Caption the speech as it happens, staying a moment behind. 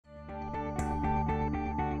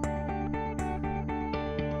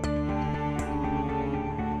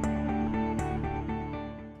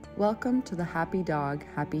Welcome to the Happy Dog,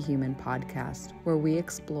 Happy Human podcast, where we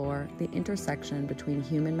explore the intersection between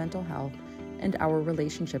human mental health and our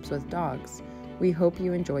relationships with dogs. We hope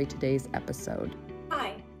you enjoy today's episode.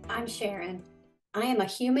 Hi, I'm Sharon. I am a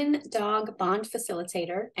human-dog bond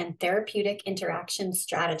facilitator and therapeutic interaction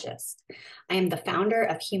strategist. I am the founder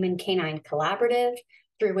of Human Canine Collaborative,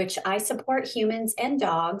 through which I support humans and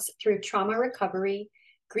dogs through trauma recovery,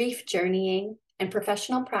 grief journeying, and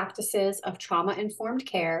professional practices of trauma-informed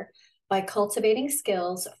care by cultivating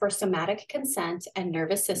skills for somatic consent and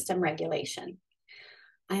nervous system regulation.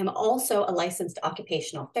 I am also a licensed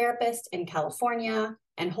occupational therapist in California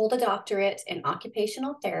and hold a doctorate in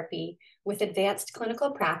occupational therapy with advanced clinical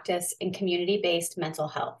practice in community-based mental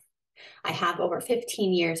health. I have over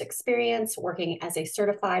 15 years experience working as a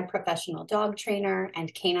certified professional dog trainer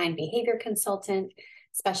and canine behavior consultant,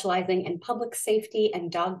 specializing in public safety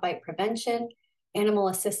and dog bite prevention,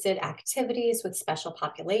 animal-assisted activities with special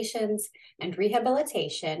populations, and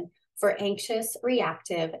rehabilitation for anxious,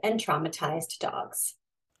 reactive, and traumatized dogs.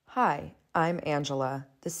 Hi, I'm Angela,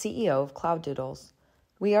 the CEO of Cloud Doodles.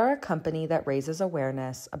 We are a company that raises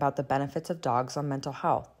awareness about the benefits of dogs on mental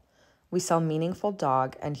health. We sell meaningful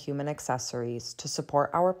dog and human accessories to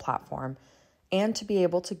support our platform and to be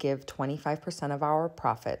able to give 25% of our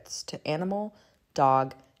profits to animal,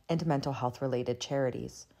 dog, and mental health related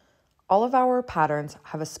charities. All of our patterns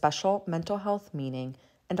have a special mental health meaning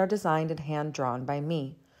and are designed and hand-drawn by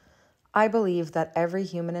me. I believe that every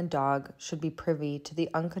human and dog should be privy to the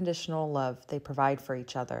unconditional love they provide for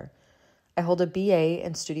each other. I hold a BA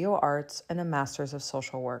in Studio Arts and a Master's of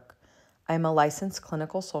Social Work. I am a licensed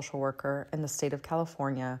clinical social worker in the state of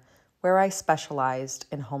California, where I specialized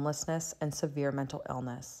in homelessness and severe mental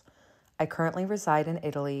illness. I currently reside in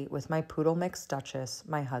Italy with my poodle mix Duchess,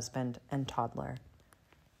 my husband, and toddler.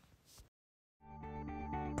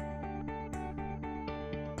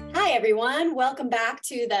 Hi, everyone. Welcome back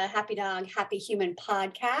to the Happy Dog, Happy Human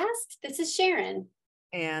podcast. This is Sharon.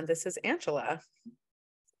 And this is Angela.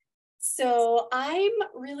 So I'm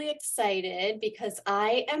really excited because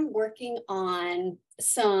I am working on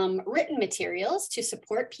some written materials to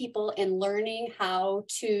support people in learning how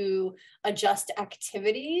to adjust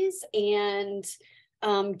activities and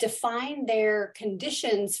define their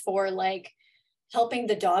conditions for helping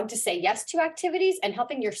the dog to say yes to activities and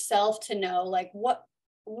helping yourself to know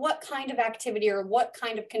what kind of activity or what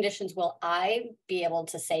kind of conditions will I be able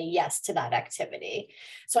to say yes to that activity.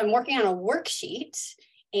 So I'm working on a worksheet,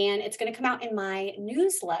 and it's going to come out in my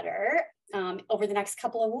newsletter over the next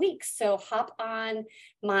couple of weeks. So hop on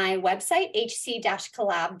my website,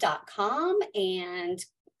 hc-collab.com, and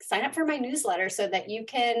sign up for my newsletter so that you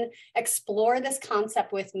can explore this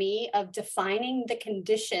concept with me of defining the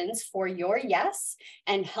conditions for your yes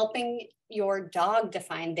and helping your dog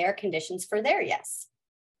define their conditions for their yes.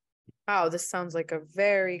 Wow, this sounds like a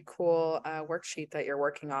very cool worksheet that you're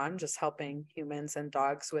working on, just helping humans and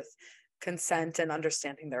dogs with consent and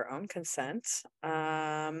understanding their own consent,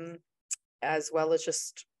 as well as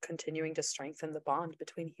just continuing to strengthen the bond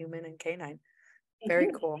between human and canine. Very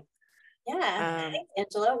cool. Yeah. Thanks,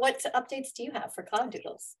 Angela. What updates do you have for Cloud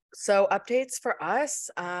Doodles? So updates for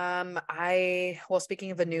us.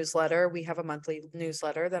 Speaking of a newsletter, we have a monthly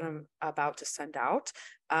newsletter that I'm about to send out,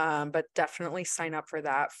 but definitely sign up for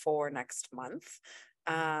that for next month.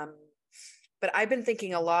 But I've been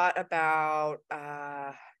thinking a lot about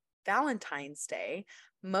Valentine's Day,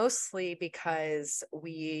 mostly because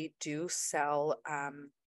we do sell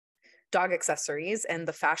dog accessories, and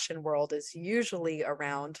the fashion world is usually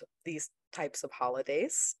around these types of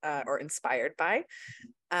holidays or inspired by.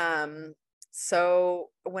 So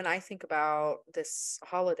when I think about this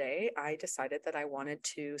holiday, I decided that I wanted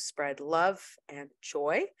to spread love and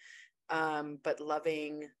joy, but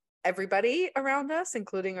loving everybody around us,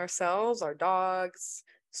 including ourselves, our dogs,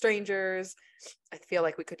 strangers. I feel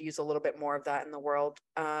like we could use a little bit more of that in the world.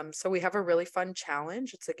 So we have a really fun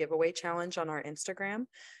challenge. It's a giveaway challenge on our Instagram.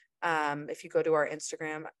 If you go to our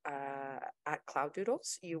Instagram at Cloud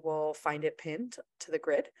Doodles, you will find it pinned to the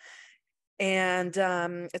grid. And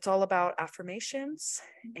it's all about affirmations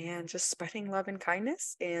and just spreading love and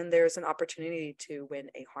kindness. And there's an opportunity to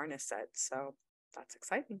win a harness set. So that's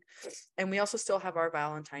exciting. And we also still have our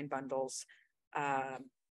Valentine bundles,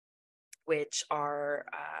 which are,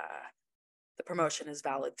 the promotion is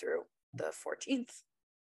valid through the 14th.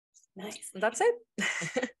 Nice. And that's it.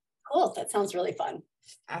 Cool. That sounds really fun.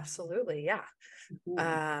 Absolutely. Yeah.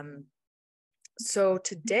 So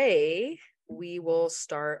today we will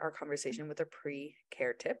start our conversation with a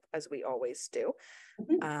pre-care tip, as we always do.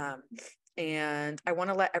 And I want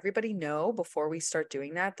to let everybody know before we start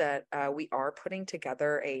doing that we are putting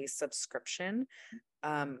together a subscription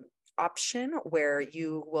option where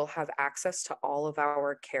you will have access to all of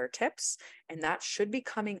our care tips, and that should be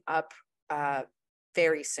coming up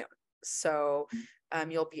very soon. So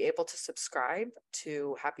you'll be able to subscribe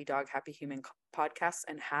to Happy Dog, Happy Human podcasts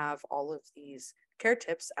and have all of these care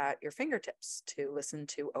tips at your fingertips to listen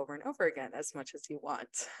to over and over again as much as you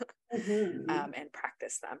want. And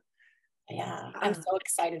practice them. Yeah, I'm so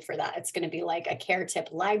excited for that. It's going to be like a care tip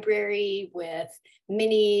library with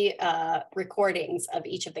mini recordings of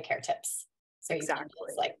each of the care tips. So you can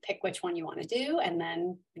just like pick which one you want to do and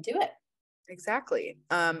then do it. Exactly.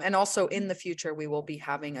 And also in the future, we will be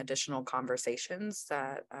having additional conversations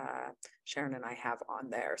that Sharon and I have on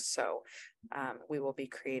there. So we will be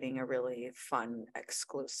creating a really fun,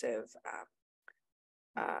 exclusive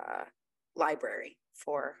library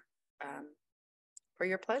for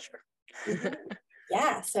your pleasure.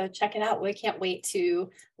 Yeah, so check it out. We can't wait to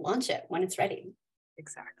launch it when it's ready.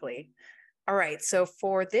 Exactly. All right. So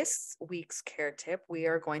for this week's care tip, we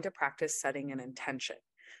are going to practice setting an intention.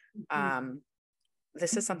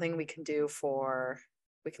 This is something we can do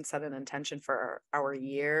we can set an intention for our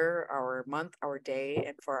year, our month, our day,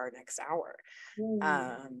 and for our next hour.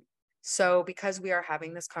 So because we are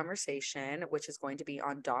having this conversation, which is going to be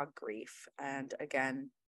on dog grief, and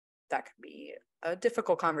again, that can be a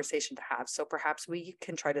difficult conversation to have. So perhaps we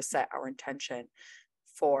can try to set our intention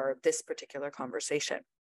for this particular conversation.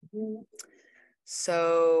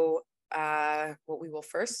 So what we will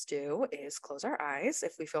first do is close our eyes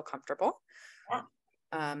if we feel comfortable.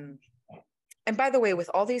 And by the way, with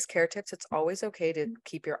all these care tips, it's always okay to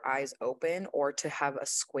keep your eyes open or to have a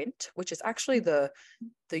squint, which is actually the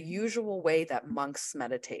usual way that monks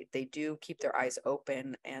meditate. They do keep their eyes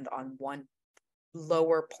open and on one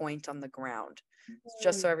lower point on the ground,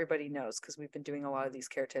 just so everybody knows, because we've been doing a lot of these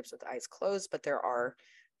care tips with eyes closed, but there are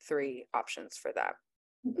 3 options for that.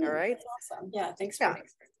 All right. That's awesome. Yeah. Thanks for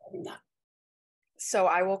explaining that. So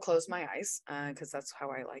I will close my eyes because that's how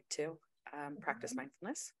I like to practice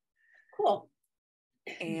mindfulness. Cool.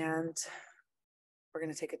 And we're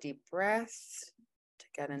going to take a deep breath to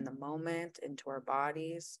get in the moment, into our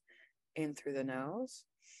bodies, in through the nose,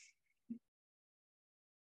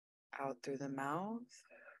 out through the mouth.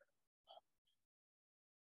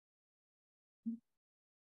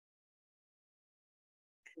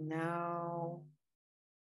 And now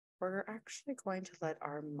we're actually going to let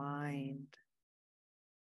our mind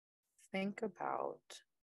think about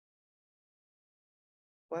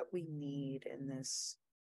what we need in this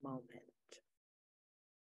moment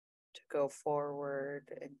to go forward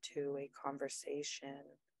into a conversation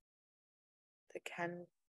that can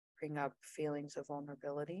bring up feelings of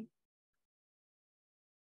vulnerability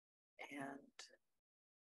and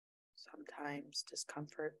sometimes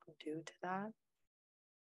discomfort due to that.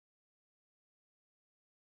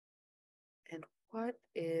 And what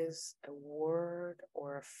is a word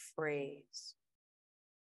or a phrase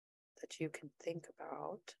that you can think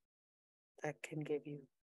about that can give you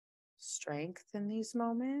strength in these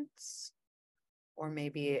moments? Or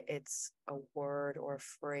maybe it's a word or a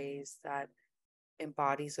phrase that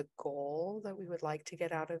embodies a goal that we would like to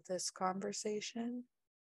get out of this conversation.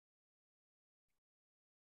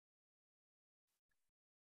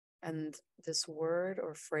 And this word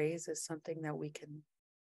or phrase is something that we can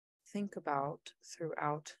think about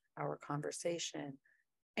throughout our conversation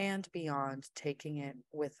and beyond, taking it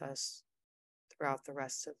with us throughout the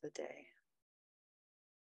rest of the day.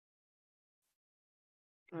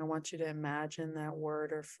 I want you to imagine that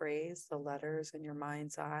word or phrase, the letters in your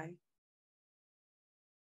mind's eye,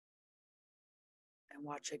 and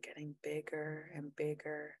watch it getting bigger and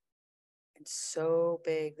bigger, and so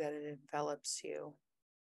big that it envelops you,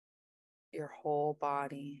 your whole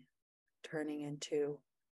body, turning into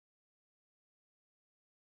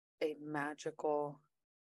a magical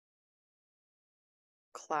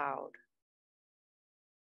cloud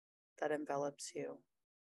that envelops you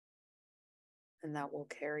and that will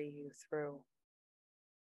carry you through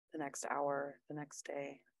the next hour, the next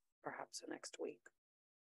day, perhaps the next week.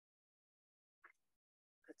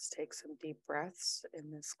 Let's take some deep breaths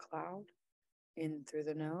in this cloud, in through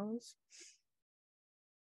the nose,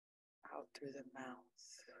 out through the mouth.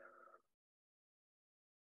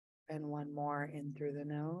 And one more in through the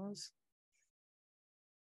nose,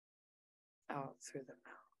 out through the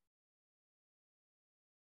mouth.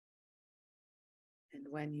 And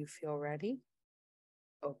when you feel ready,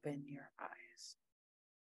 open your eyes.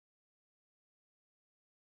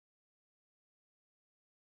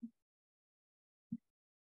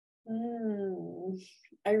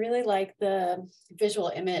 I really like the visual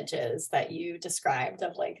images that you described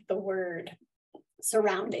of like the word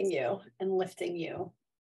surrounding you and lifting you.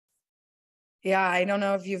 Yeah, I don't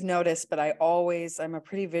know if you've noticed, but I'm a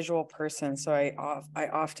pretty visual person. So I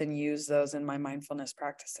often use those in my mindfulness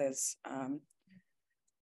practices. And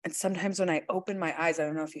sometimes when I open my eyes, I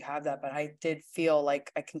don't know if you have that, but I did feel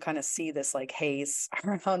like I can kind of see this like haze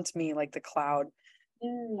around me, like the cloud, uh,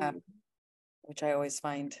 Mm. which I always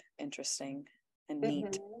find interesting and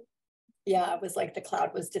neat. Yeah, it was like the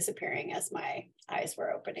cloud was disappearing as my eyes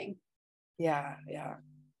were opening. Yeah, yeah.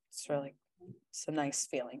 It's a nice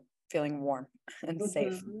feeling warm and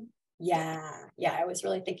safe. Yeah, yeah, I was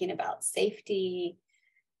really thinking about safety.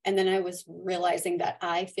 And then I was realizing that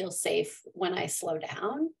I feel safe when I slow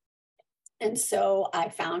down. And so I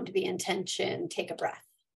found the intention, take a breath.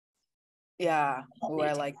 Yeah. Help Oh, me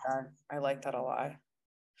I do like that. that. I like that a lot.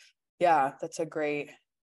 Yeah, that's a great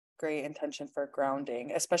intention for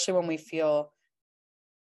grounding, especially when we feel,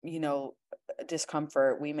 you know,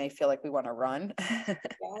 discomfort. We may feel like we want to run, Yeah.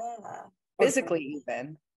 Or for physically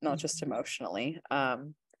even, not just emotionally.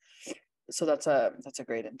 So that's a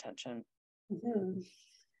great intention. Mhm.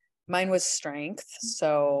 Mine was strength.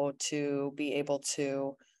 So to be able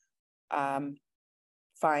to um,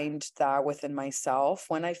 find that within myself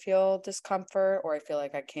when I feel discomfort or I feel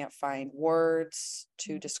like I can't find words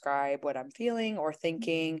to describe what I'm feeling or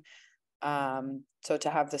thinking. So to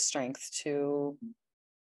have the strength to,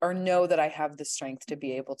 or know that I have the strength to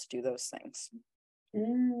be able to do those things.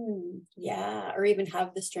 Yeah, or even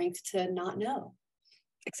have the strength to not know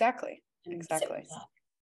Exactly. and sit with Exactly. that.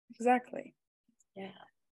 Exactly. Yeah.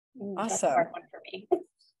 That's a hard Awesome. one for me.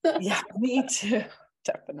 Yeah, me too.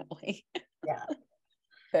 Definitely. Yeah.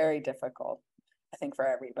 Very difficult. I think for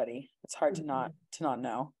everybody. It's hard Mhm. to not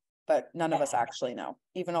know, but none of Yeah. us actually know.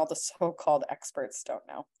 Even all the so-called experts don't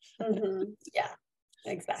know. Yeah,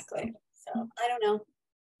 exactly. So I don't know.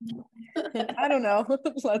 I don't know.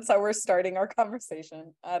 That's how we're starting our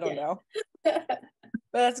conversation. I don't Yeah. know.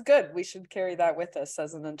 But that's good. We should carry that with us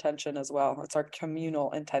as an intention as well. It's our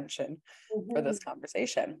communal intention for this Mhm.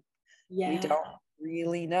 conversation. We Yeah. don't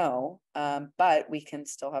really know, but we can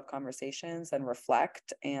still have conversations and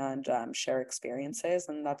reflect and share experiences.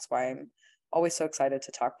 And that's why I'm always so excited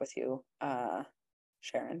to talk with you,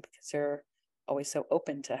 Sharon, because you're always so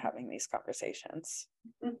open to having these conversations.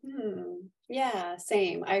 Yeah,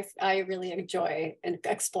 same. I really enjoy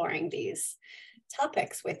exploring these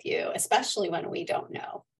topics with you, especially when we don't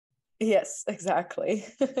know. Yes, exactly.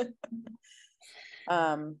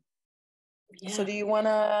 um, so Yeah. do you want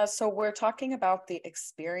to, so we're talking about the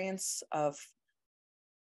experience of,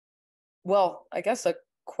 well, I guess a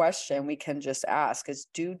question we can just ask is,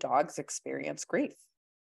 do dogs experience grief?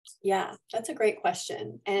 Yeah, that's a great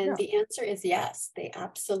question. And Yeah. the answer is yes, they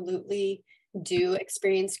absolutely do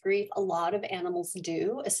experience grief. A lot of animals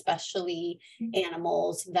do, especially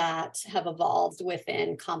animals that have evolved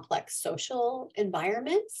within complex social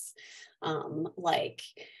environments, like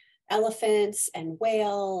elephants and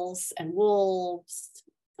whales and wolves,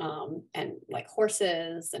 and like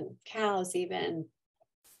horses and cows, even.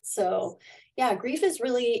 So, yeah, grief is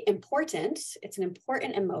really important. It's an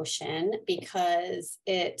important emotion because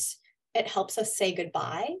it helps us say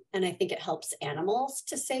goodbye, and I think it helps animals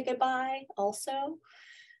to say goodbye also.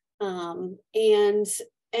 And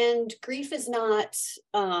grief is not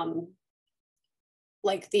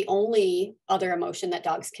like the only other emotion that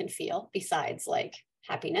dogs can feel besides like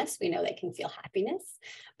happiness. We know they can feel happiness,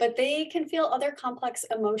 but they can feel other complex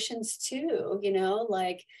emotions too,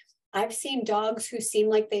 like I've seen dogs who seem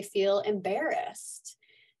like they feel embarrassed,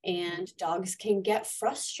 and dogs can get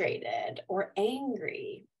frustrated or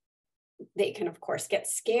angry. They can, of course, get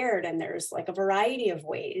scared, and there's like a variety of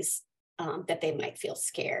ways that they might feel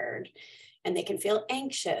scared. And they can feel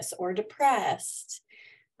anxious or depressed,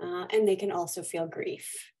 and they can also feel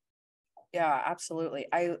grief. Yeah, absolutely.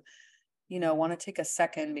 Want to take a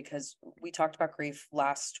second because we talked about grief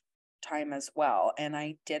last time as well. And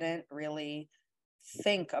I didn't really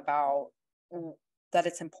think about that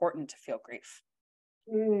it's important to feel grief.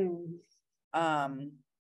 Mm. Um,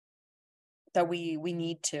 that we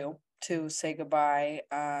need to say goodbye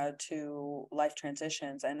to life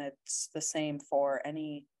transitions. And it's the same for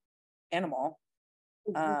any animal.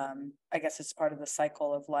 Mhm. I guess it's part of the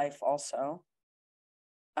cycle of life also.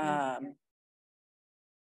 Yeah. Um,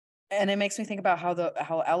 and it makes me think about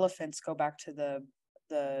how elephants go back to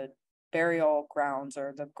the burial grounds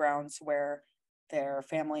or the grounds where their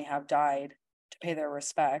family have died to pay their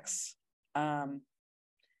respects. um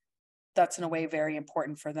that's in a way very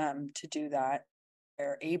important for them to do that.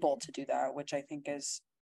 They're able to do that, which I think is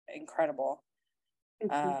incredible.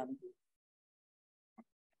 Mhm. um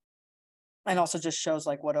and also just shows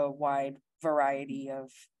like what a wide variety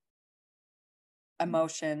of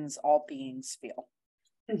emotions all beings feel.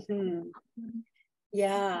 Mm-hmm.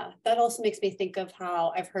 Yeah, that also makes me think of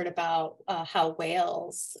how I've heard about how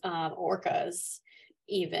whales, orcas,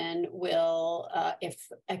 even will, if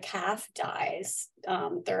a calf dies,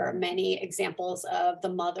 there are many examples of the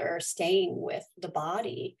mother staying with the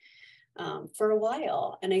body for a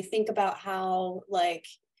while. And I think about how, like,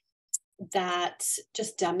 that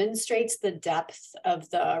just demonstrates the depth of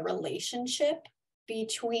the relationship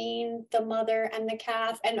between the mother and the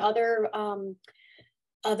calf, and other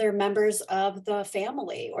members of the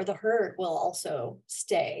family or the herd will also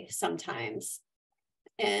stay sometimes.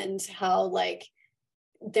 And how, like,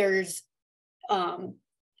 there's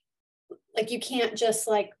like, you can't just,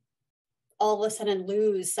 like, all of a sudden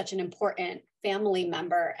lose such an important family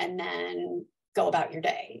member and then go about your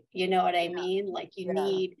day. You know what I mean? Like, you Yeah.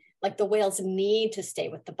 need, like, the whales need to stay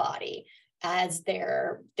with the body as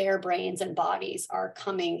their brains and bodies are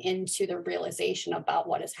coming into the realization about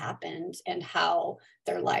what has happened and how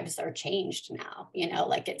their lives are changed now. You know,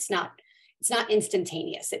 like, it's not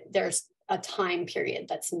instantaneous. There's a time period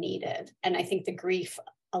that's needed, and I think the grief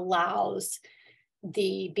allows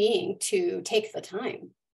the being to take the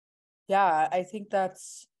time. Yeah, I think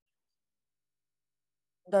that's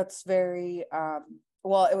very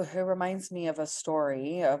well, it reminds me of a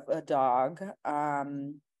story of a dog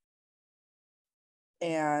and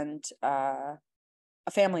a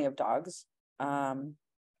family of dogs.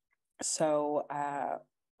 So a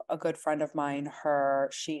good friend of mine,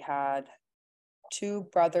 she had two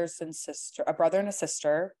brothers and a brother and a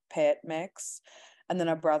sister, pit mix, and then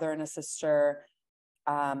a brother and a sister,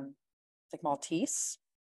 like Maltese.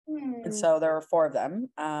 And so there were four of them.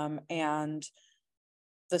 And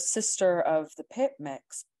the sister of the pit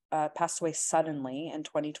mix passed away suddenly in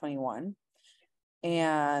 2021.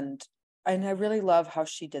 And I really love how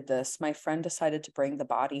she did this. My friend decided to bring the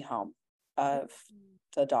body home of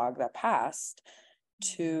the dog that passed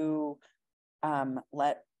to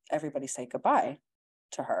let everybody say goodbye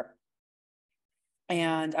to her.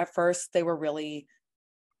 And at first they were really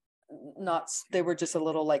not, they were just a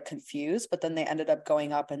little like confused, but then they ended up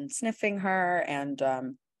going up and sniffing her, and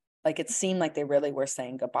like it seemed like they really were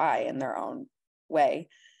saying goodbye in their own way.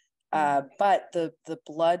 But the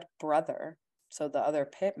blood brother, so the other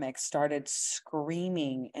pit mix, started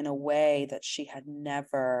screaming in a way that she had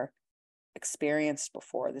never experienced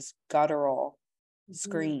before, this guttural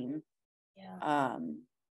scream. Yeah.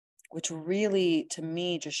 Which really, to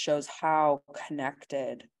me, just shows how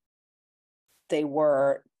connected they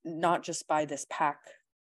were, not just by this pack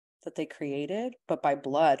that they created, but by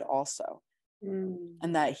blood also.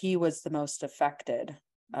 And that he was the most affected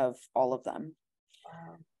of all of them.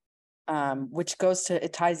 Wow. Which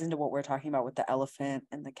it ties into what we're talking about with the elephant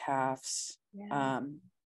and the calves. Yeah.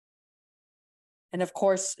 And of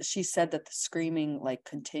course, she said that the screaming like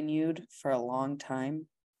continued for a long time.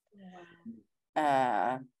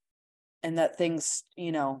 Wow. And that things,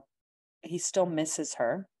 he still misses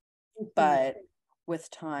her, but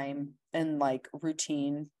with time and like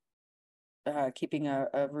routine, keeping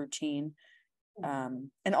a routine,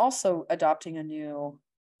 and also adopting a new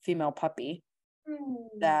female puppy,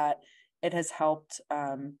 that it has helped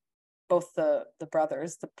both the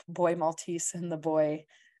brothers, the boy Maltese and the boy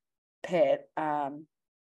Pit, kind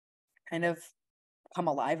of come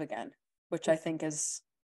alive again, which I think is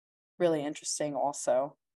really interesting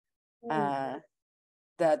also.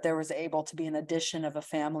 That there was able to be an addition of a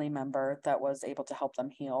family member that was able to help them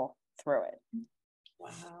heal through it.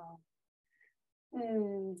 Wow.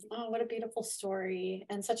 Oh, what a beautiful story,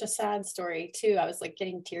 and such a sad story too. I was like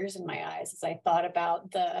getting tears in my eyes as I thought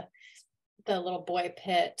about the little boy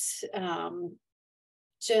Pit,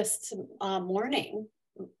 just mourning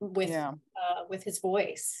with his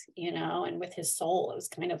voice, and with his soul. It was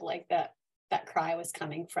kind of like that cry was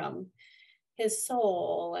coming from his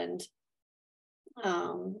soul. And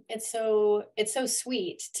it's so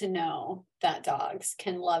sweet to know that dogs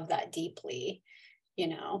can love that deeply,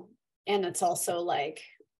 and it's also like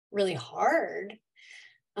really hard.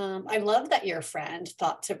 I love that your friend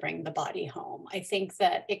thought to bring the body home. I think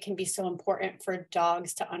that it can be so important for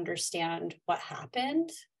dogs to understand what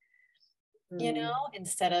happened,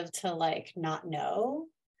 instead of to like not know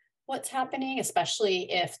what's happening,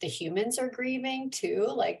 especially if the humans are grieving too,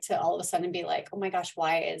 like to all of a sudden be like, oh my gosh,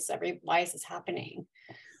 why is this happening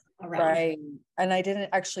around? Right. And I didn't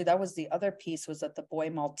actually, that was the other piece, was that the boy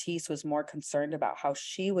Maltese was more concerned about how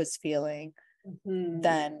she was feeling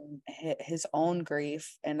than his own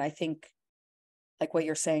grief. And I think like what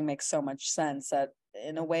you're saying makes so much sense, that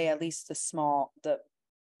in a way, at least the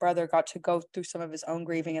brother got to go through some of his own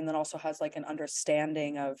grieving, and then also has like an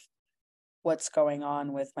understanding of what's going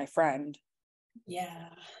on with my friend. Yeah.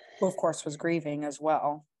 who of course was grieving as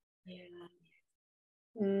well. Yeah.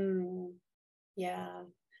 Yeah.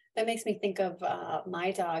 That makes me think of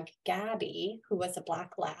my dog, Gabby, who was a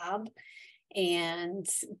black lab. And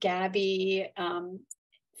Gabby,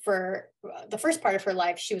 for the first part of her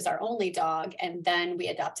life, she was our only dog. And then we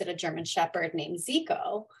adopted a German Shepherd named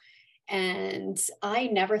Zico. And I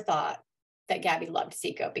never thought that Gabby loved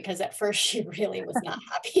Zico, because at first she really was not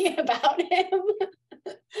happy about him.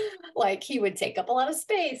 Like, he would take up a lot of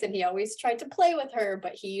space and he always tried to play with her,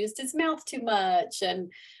 but he used his mouth too much.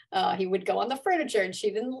 And he would go on the furniture, and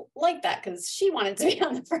she didn't like that because she wanted to be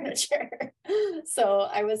on the furniture. So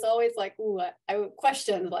I was always like, ooh, I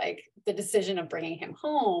questioned like the decision of bringing him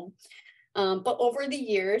home. But over the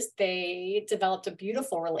years, they developed a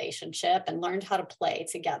beautiful relationship and learned how to play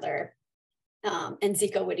together. And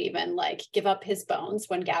Zico would even like give up his bones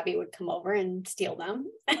when Gabby would come over and steal them.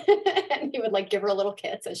 And he would like give her a little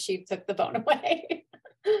kiss as she took the bone away.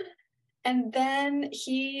 And then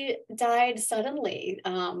he died suddenly.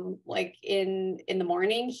 Like in the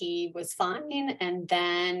morning, he was fine. And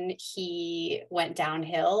then he went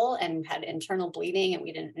downhill and had internal bleeding, and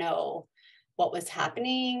we didn't know what was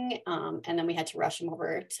happening. And then we had to rush him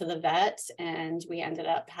over to the vet, and we ended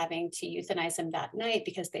up having to euthanize him that night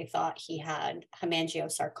because they thought he had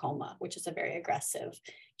hemangiosarcoma, which is a very aggressive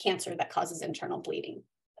cancer that causes internal bleeding.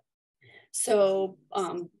 So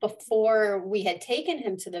before we had taken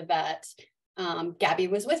him to the vet, Gabby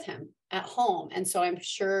was with him at home. And so I'm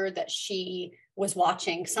sure that she was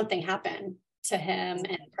watching something happen to him,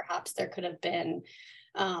 and perhaps there could have been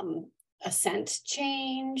a scent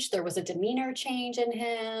change. There was a demeanor change in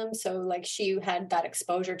him. So like she had that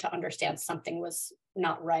exposure to understand something was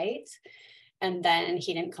not right. And then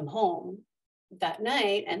he didn't come home that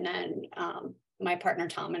night. And then my partner,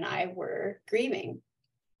 Tom, and I were grieving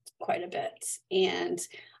quite a bit. And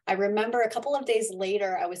I remember a couple of days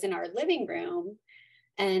later, I was in our living room,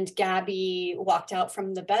 and Gabby walked out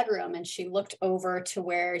from the bedroom, and she looked over to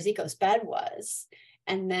where Zico's bed was.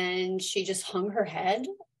 And then she just hung her head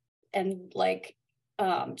and like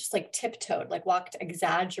just like tiptoed, like walked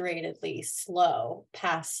exaggeratedly slow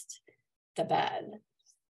past the bed.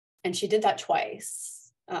 And she did that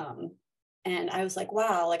twice. And I was like,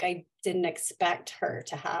 wow, like I didn't expect her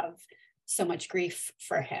to have so much grief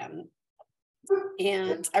for him.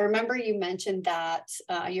 And I remember you mentioned that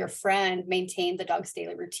your friend maintained the dog's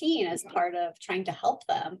daily routine as part of trying to help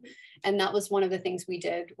them. And that was one of the things we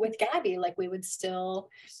did with Gabby. Like we would still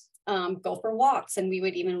go for walks, and we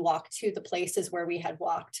would even walk to the places where we had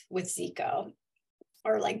walked with Zico,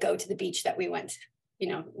 or like go to the beach that we went,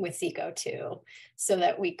 with Zico to, so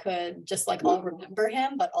that we could just like all remember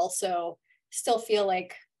him, but also still feel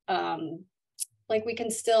like we can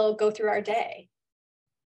still go through our day.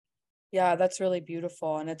 Yeah, that's really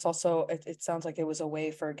beautiful. And it's also, it sounds like it was a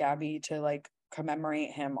way for Gabby to like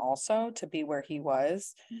commemorate him also, to be where he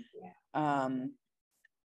was. Yeah.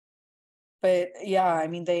 But yeah, I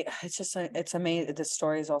mean, it's amazing. The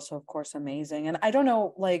story is also, of course, amazing. And I don't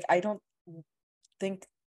know, like, I don't think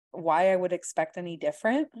why I would expect any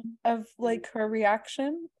different of like her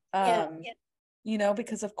reaction.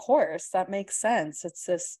 Because of course that makes sense. It's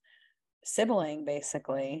this sibling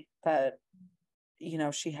basically that,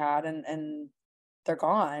 she had, and they're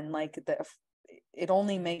gone. Like it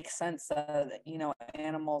only makes sense that,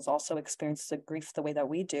 animals also experience the grief the way that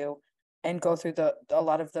we do, and go through a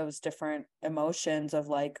lot of those different emotions of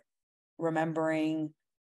like remembering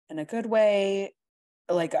in a good way.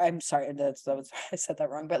 Like, I'm sorry, that was I said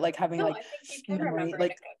that wrong, but like having I think you can memory, remember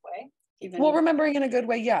like in a good way. well, remembering in a good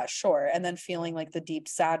way, yeah, sure. And then feeling like the deep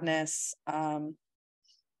sadness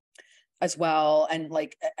as well. And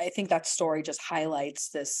like I think that story just highlights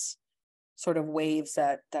this sort of waves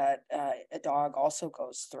that a dog also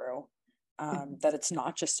goes through, that it's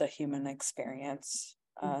not just a human experience,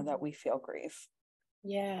 that we feel grief.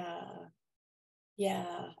 Yeah.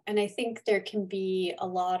 And I think there can be a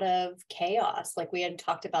lot of chaos. Like we had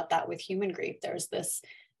talked about that with human grief. There's this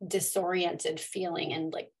disoriented feeling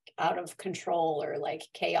and like out of control, or like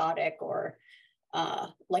chaotic, or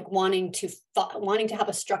like wanting to have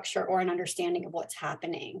a structure or an understanding of what's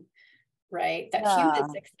happening, right? That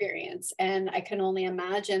humans experience. And I can only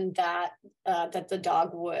imagine that that the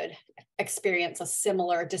dog would experience a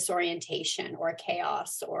similar disorientation or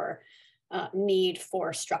chaos, or need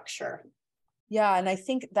for structure. Yeah, and I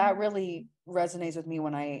think that really resonates with me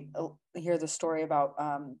when I hear the story about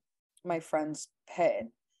my friend's pet,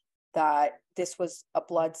 that this was a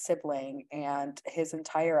blood sibling, and his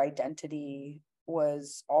entire identity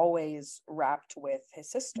was always wrapped with his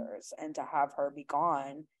sisters, and to have her be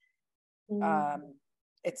gone,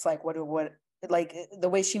 it's like what like the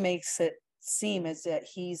way she makes it seem is that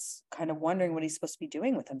he's kind of wondering what he's supposed to be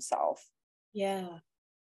doing with himself. Yeah.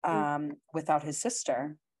 Without his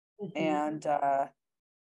sister. Mm-hmm. And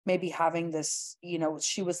maybe having this,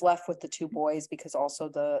 she was left with the two boys because also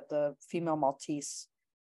the female Maltese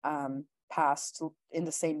passed in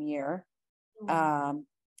the same year.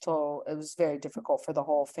 So it was very difficult for the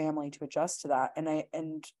whole family to adjust to that.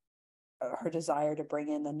 And her desire to bring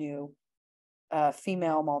in the new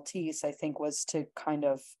female Maltese, I think, was to kind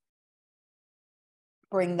of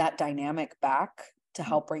bring that dynamic back, to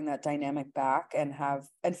help bring that dynamic back, and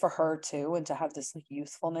for her too, and to have this like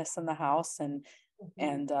youthfulness in the house. And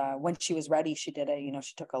when she was ready, she did it.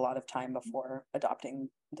 She took a lot of time before adopting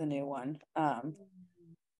the new one.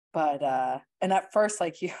 But and at first,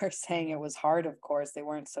 like you were saying, it was hard. Of course, they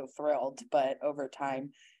weren't so thrilled, but over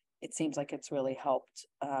time, it seems like it's really helped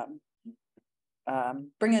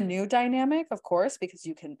bring a new dynamic, of course, because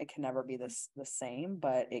it can never be the same,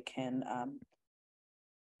 but it can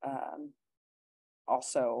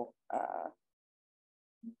also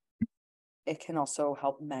it can also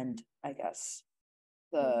help mend, I guess,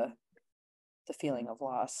 the feeling of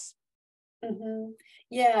loss. Mm-hmm.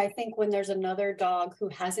 Yeah, I think when there's another dog who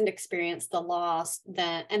hasn't experienced the loss,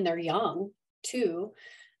 and they're young too,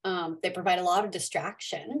 they provide a lot of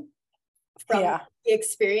distraction from the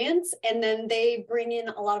experience, and then they bring in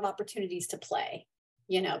a lot of opportunities to play,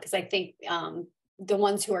 because I think the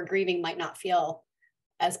ones who are grieving might not feel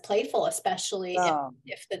as playful, especially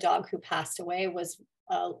if the dog who passed away was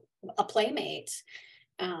a playmate.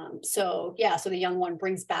 So the young one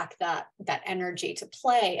brings back that energy to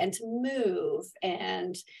play and to move,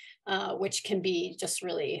 and which can be just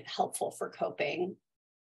really helpful for coping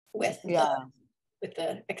with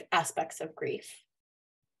the aspects of grief.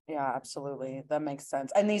 Yeah, absolutely. That makes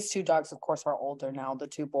sense. And these two dogs, of course, are older now, the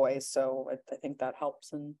two boys. So I think that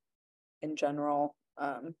helps in general,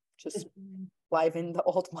 just liven the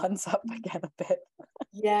old ones up again a bit.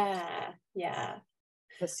 Yeah.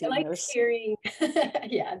 The seniors. I like hearing,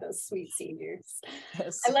 those sweet seniors.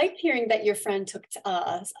 Yes. I liked hearing that your friend took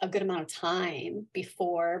a good amount of time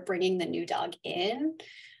before bringing the new dog in.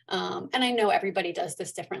 And I know everybody does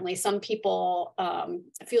this differently. Some people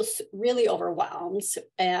feel really overwhelmed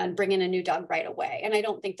and bring in a new dog right away. And I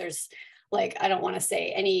don't think there's I don't want to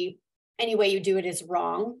say any way you do it is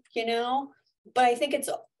wrong, but I think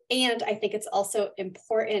it's also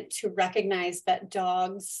important to recognize that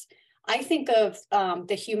dogs, I think of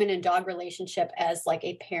the human and dog relationship as like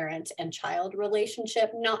a parent and child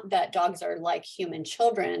relationship. Not that dogs are like human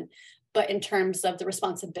children, but in terms of the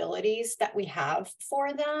responsibilities that we have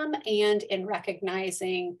for them, and in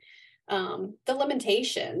recognizing the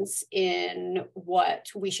limitations in what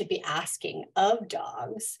we should be asking of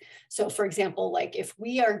dogs. So for example, if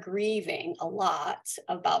we are grieving a lot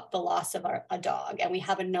about the loss of a dog, and we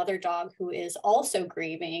have another dog who is also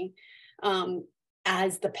grieving,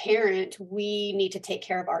 as the parent, we need to take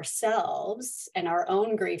care of ourselves and our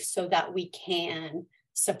own grief so that we can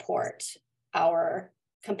support our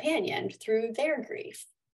companion through their grief.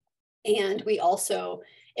 And we also,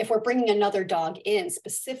 if we're bringing another dog in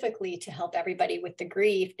specifically to help everybody with the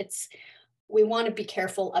grief, we want to be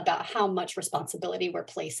careful about how much responsibility we're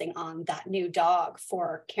placing on that new dog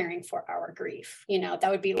for caring for our grief.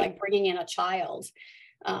 That would be like bringing in a child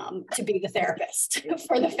to be the therapist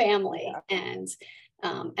for the family. And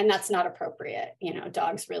that's not appropriate.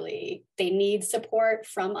 Dogs really, they need support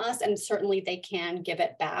from us, and certainly they can give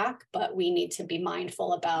it back, but we need to be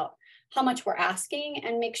mindful about how much we're asking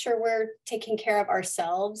and make sure we're taking care of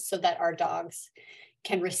ourselves so that our dogs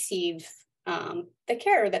can receive the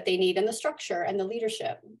care that they need, and the structure and the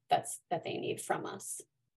leadership that they need from us.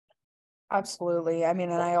 Absolutely. I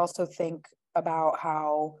mean, and I also think about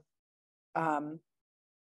how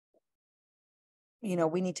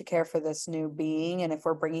we need to care for this new being. And if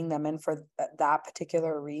we're bringing them in for that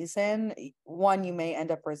particular reason, one, you may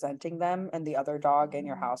end up resenting them, and the other dog in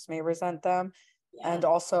your house may resent them. Yeah. And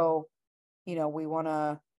also, we want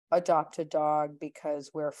to adopt a dog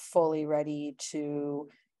because we're fully ready to,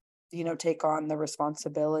 take on the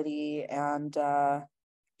responsibility and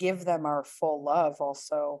give them our full love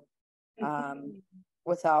also,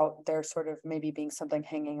 without there sort of maybe being something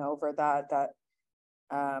hanging over that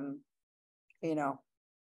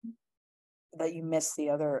that you miss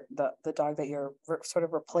the dog that you're sort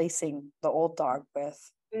of replacing the old dog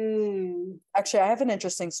with. Actually, I have an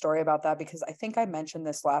interesting story about that, because I think I mentioned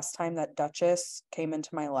this last time, that Duchess came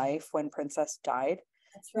into my life when Princess died.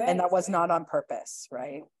 That's right. And that was not on purpose,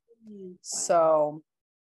 right? Wow. So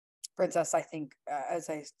Princess, I think, as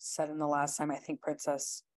I said in the last time, I think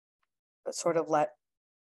Princess sort of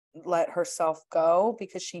let herself go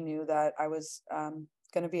because she knew that I was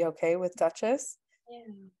going to be okay with Duchess.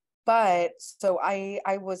 Yeah. But so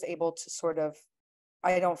I was able to sort of,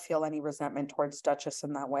 I don't feel any resentment towards Duchess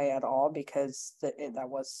in that way at all, because that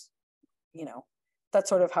was, you know, that's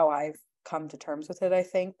sort of how I've come to terms with it, I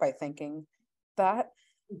think, by thinking that.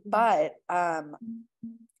 Mm-hmm. But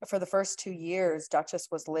for the first 2 years, Duchess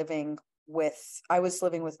was I was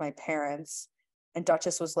living with my parents, and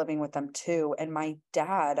Duchess was living with them too. And my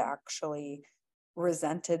dad actually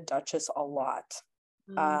resented Duchess a lot,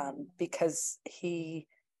 because he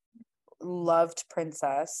loved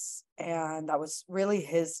Princess, and that was really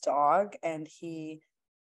his dog. And he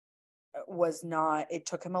was not, it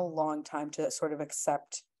took him a long time to sort of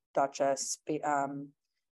accept Duchess,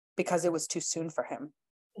 because it was too soon for him.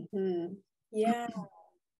 Mm-hmm. Yeah.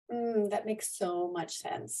 That makes so much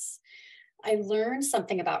sense. I learned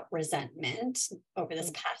something about resentment over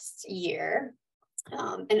this past year,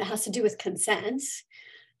 and it has to do with consent.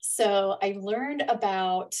 So I learned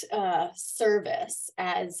about service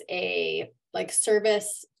as a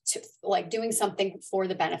service to doing something for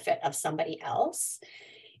the benefit of somebody else.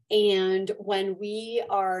 And when we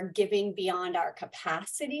are giving beyond our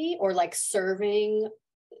capacity, or serving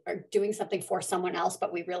or doing something for someone else,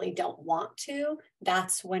 but we really don't want to,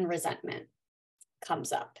 that's when resentment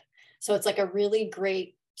comes up. So it's a really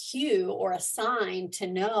great cue or a sign to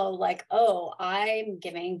know, oh, I'm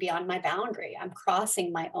giving beyond my boundary. I'm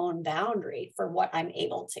crossing my own boundary for what I'm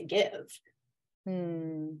able to give.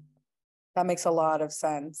 That makes a lot of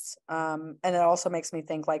sense. And it also makes me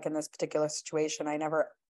think, in this particular situation,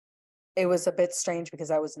 it was a bit strange because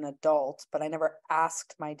I was an adult, but I never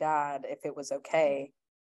asked my dad if it was okay.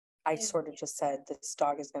 I sort of just said, this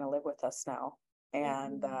dog is going to live with us now.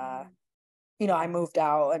 And, I moved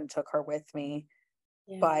out and took her with me.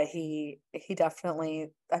 Yeah. But he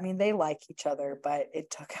definitely, they like each other, but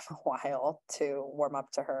it took him a while to warm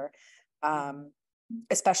up to her.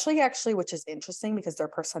 Especially actually, which is interesting because their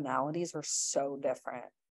personalities are so different.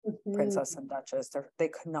 Mm-hmm. Princess and Duchess, they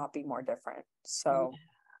could not be more different. So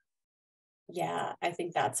yeah, I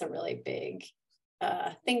think that's a really big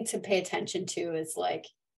thing to pay attention to, is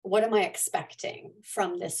what am I expecting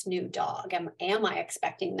from this new dog? Am I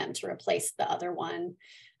expecting them to replace the other one,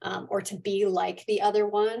 or to be like the other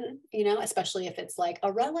one, especially if it's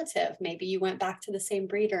a relative. Maybe you went back to the same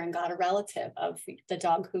breeder and got a relative of the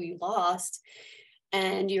dog who you lost,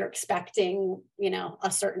 and you're expecting, a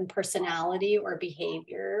certain personality or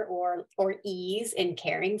behavior or ease in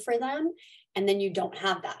caring for them. And then you don't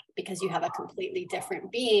have that because you have a completely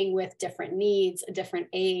different being with different needs, a different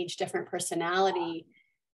age, different personality.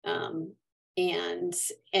 And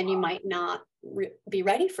you might not be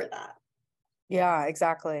ready for that. Yeah,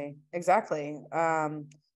 exactly. And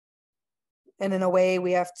in a way,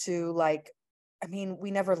 we have to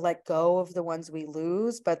we never let go of the ones we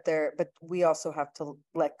lose, but we also have to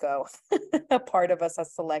let go. A part of us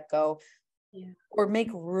has to let go, or make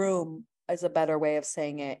room, is a better way of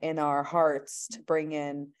saying it, in our hearts to bring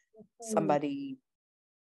in somebody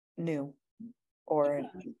new, or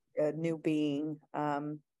a new being.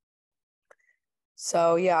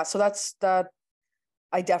 So that's that.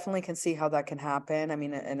 I definitely can see how that can happen.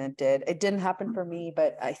 And it didn't happen for me,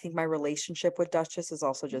 but I think my relationship with Duchess is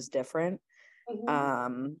also just different.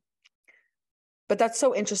 Mm-hmm. But that's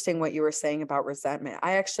so interesting what you were saying about resentment.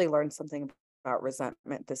 I actually learned something about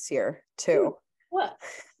resentment this year too. What?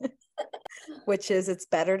 Which is, it's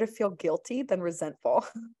better to feel guilty than resentful.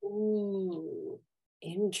 Ooh,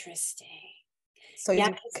 interesting. So yeah,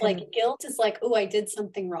 because guilt is oh, I did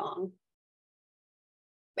something wrong.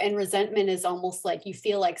 And resentment is almost you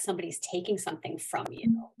feel like somebody's taking something from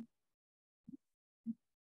you.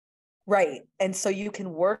 Right. And so you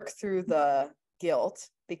can work through the guilt,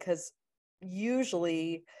 because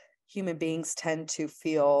usually human beings tend to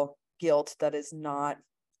feel guilt that is not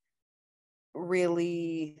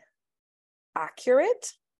really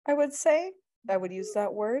accurate, I would say. I would use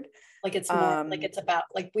that word. It's more it's about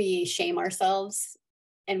we shame ourselves,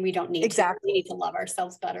 and we don't need exactly. We need to love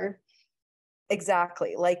ourselves better.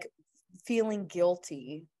 Exactly. Feeling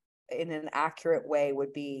guilty in an accurate way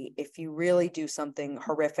would be, if you really do something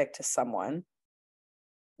horrific to someone,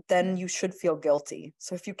 then you should feel guilty.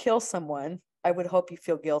 So if you kill someone, I would hope you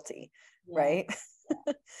feel guilty, right?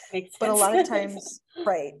 Makes sense. But a lot of times,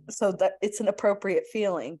 right, so that it's an appropriate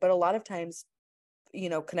feeling. But a lot of times,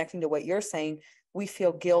 connecting to what you're saying, we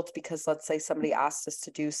feel guilt because, let's say, somebody asked us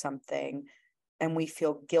to do something, and we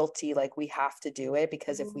feel guilty, we have to do it,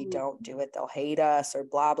 because if we don't do it, they'll hate us, or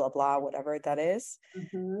blah, blah, blah, whatever that is,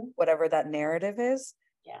 whatever that narrative is.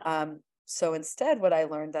 Yeah. So instead, what I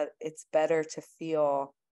learned, that it's better to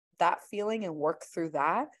feel that feeling and work through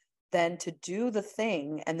that than to do the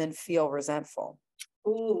thing and then feel resentful.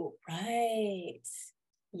 Ooh, right.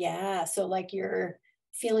 Yeah. So like you're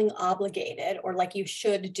feeling obligated or like you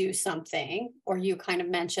should do something, or you kind of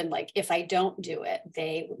mentioned like if I don't do it,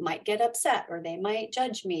 they might get upset or they might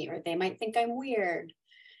judge me or they might think I'm weird.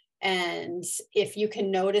 And if you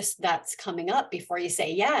can notice that's coming up before you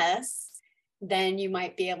say yes, then you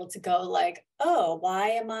might be able to go like, oh, why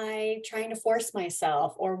am I trying to force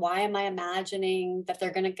myself? Or why am I imagining that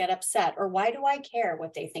they're going to get upset? Or why do I care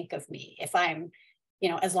what they think of me if I'm,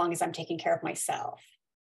 as long as I'm taking care of myself?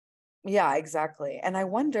 Yeah, exactly. And I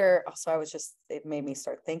wonder also, it made me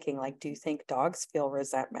start thinking, like, do you think dogs feel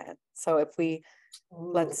resentment? So if Ooh.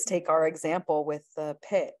 let's take our example with the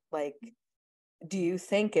pit, like, do you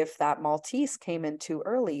think if that Maltese came in too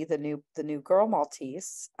early, the new girl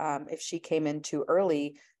Maltese, if she came in too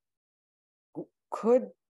early, could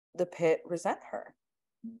the pit resent her?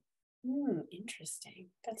 Interesting.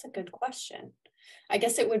 That's a good question. I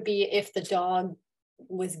guess it would be if the dog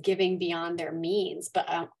was giving beyond their means, but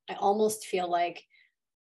I almost feel like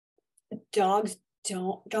dogs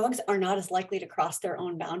dogs are not as likely to cross their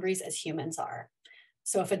own boundaries as humans are.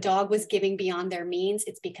 So if a dog was giving beyond their means,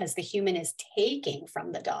 it's because the human is taking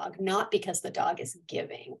from the dog, not because the dog is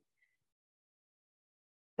giving.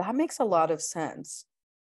 That makes a lot of sense.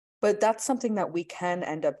 But that's something that we can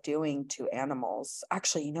end up doing to animals.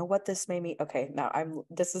 Actually, you know what this made me? Okay, now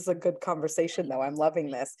this is a good conversation though. I'm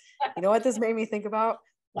loving this. You know what this made me think about?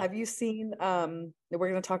 Have you seen we're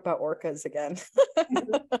going to talk about orcas again.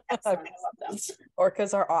 Excellent. I love them.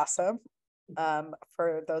 Orcas are awesome.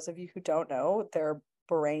 For those of you who don't know, their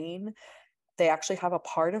brain, they actually have a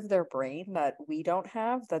part of their brain that we don't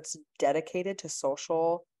have that's dedicated to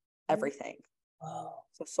social everything. Oh.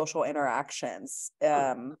 So social interactions.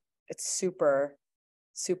 It's super,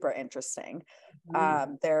 super interesting.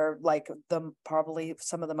 They're like probably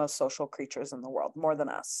some of the most social creatures in the world, more than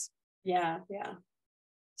us. Yeah, yeah.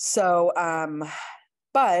 So,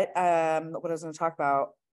 but what I was going to talk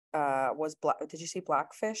about was black. Did you see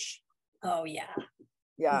Blackfish? Oh yeah.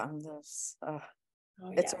 Yeah, Oh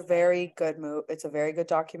it's yeah. a very good move. It's a very good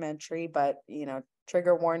documentary, but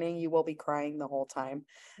trigger warning, you will be crying the whole time.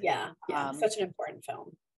 Yeah, yeah. Such an important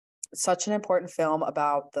film. Such an important film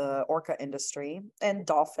about the orca industry and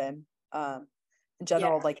dolphin, in Yeah.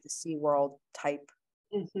 general, like the SeaWorld type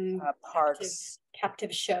Captive, parks.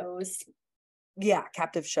 captive shows. Yeah,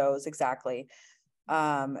 captive shows, exactly.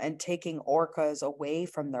 And taking orcas away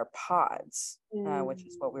from their pods, which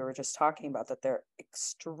is what we were just talking about, that they're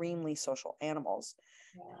extremely social animals.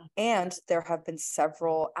 Yeah. And there have been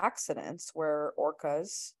several accidents where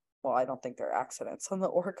orcas, well, I don't think they're accidents on the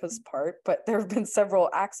orcas part, but there have been several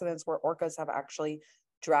accidents where orcas have actually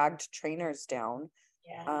dragged trainers down,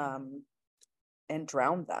 Yeah. and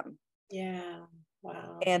drowned them. Yeah.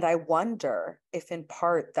 Wow. And I wonder if in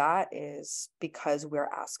part that is because we're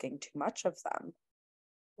asking too much of them.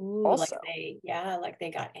 Ooh, Also, like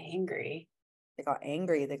they got angry. they got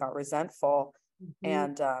angry, they got resentful. Mhm.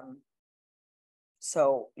 And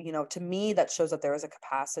so, to me, that shows that there is a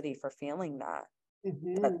capacity for feeling that.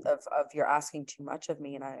 That Mhm. of you're asking too much of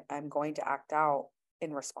me, and I'm going to act out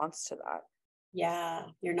in response to that.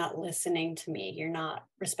 Yeah, you're not listening to me. You're not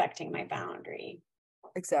respecting my boundary.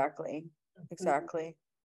 Exactly. Mhm. Exactly.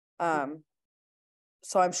 um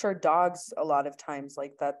so I'm sure dogs, a lot of times,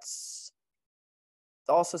 like, that's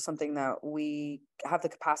also something that we have the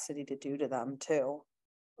capacity to do to them too.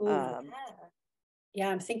 Ooh, um yeah. Yeah,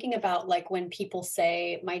 I'm thinking about like when people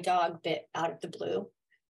say my dog bit out of the blue,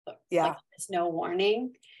 like yeah, there's no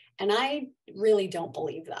warning. And I really don't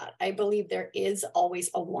believe that. I believe there is always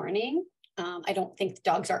a warning. I don't think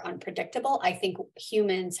dogs are unpredictable. I think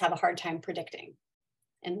humans have a hard time predicting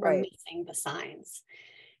and we're right. missing the signs.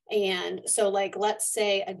 And so, like, let's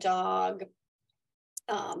say a dog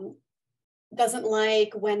um, doesn't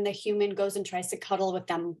like when the human goes and tries to cuddle with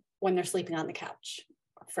them when they're sleeping on the couch,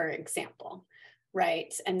 for example,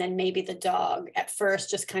 right? And then maybe the dog at first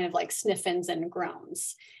just kind of like sniffins and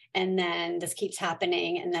groans. And then this keeps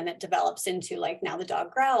happening. And then it develops into like now the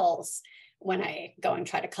dog growls when I go and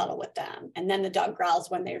try to cuddle with them. And then the dog growls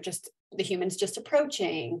when the human's just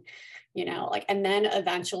approaching, like, and then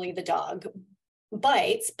eventually the dog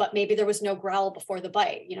bites, but maybe there was no growl before the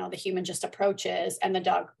bite. The human just approaches and the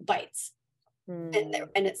dog bites, Hmm.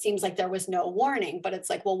 and it seems like there was no warning. But it's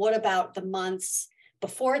like, well, what about the months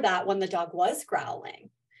before that when the dog was growling?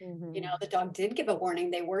 Mm-hmm. The dog did give a warning,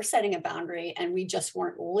 they were setting a boundary, and we just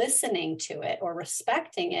weren't listening to it or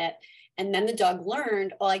respecting it. And then the dog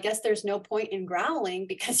learned, well, I guess there's no point in growling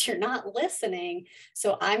because you're not listening,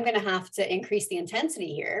 so I'm going to have to increase the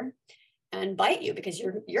intensity here and bite you because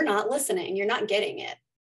you're not listening, you're not getting it.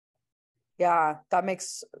 Yeah, that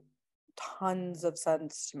makes tons of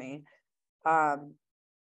sense to me.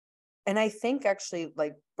 And I think actually,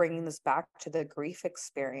 like, bringing this back to the grief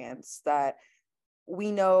experience, that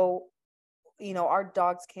we know, our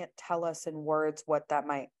dogs can't tell us in words what that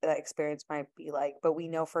experience might be like, but we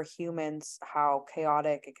know for humans how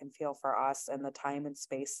chaotic it can feel for us, and the time and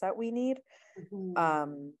space that we need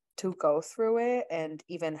to go through it, and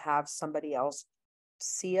even have somebody else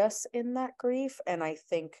see us in that grief. And I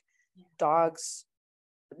think dogs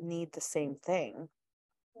need the same thing.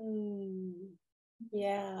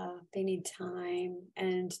 Yeah, they need time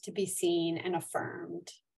and to be seen and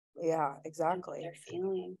affirmed. Yeah, exactly. They're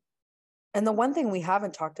feeling. And the one thing we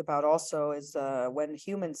haven't talked about also is when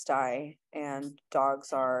humans die and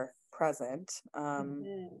dogs are present, and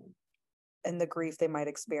the grief they might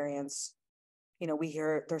experience. We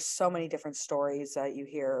hear there's so many different stories that you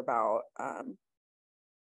hear about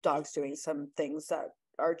dogs doing some things that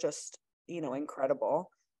are just, incredible,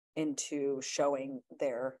 into showing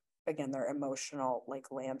their emotional,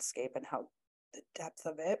 like, landscape, and how the depth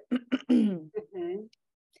of it.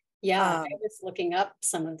 Yeah, I was looking up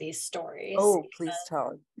some of these stories. Oh, please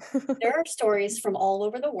tell. There are stories from all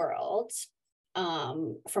over the world,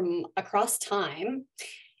 from across time.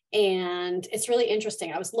 And it's really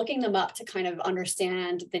interesting. I was looking them up to kind of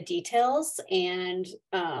understand the details. And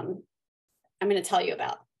I'm going to tell you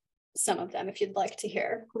about some of them if you'd like to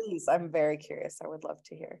hear. Please, I'm very curious. I would love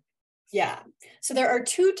to hear. Yeah. So there are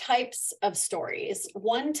two types of stories.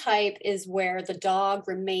 One type is where the dog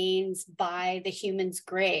remains by the human's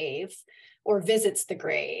grave or visits the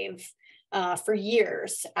grave for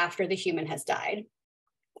years after the human has died.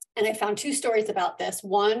 And I found two stories about this,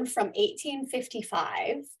 one from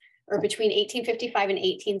 1855, or between 1855 and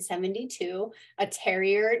 1872, a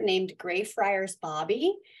terrier named Greyfriars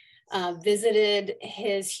Bobby visited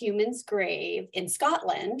his human's grave in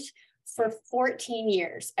Scotland for 14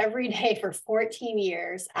 years, every day for 14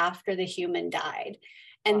 years after the human died.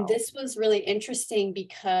 And wow. This was really interesting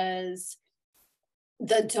because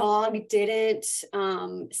the dog didn't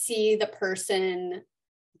see the person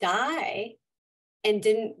die and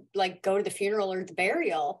didn't like go to the funeral or the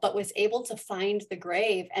burial, but was able to find the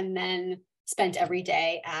grave and then spent every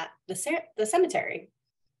day at the cemetery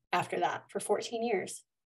after that for 14 years.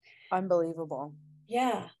 Unbelievable.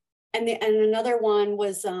 Yeah. And another one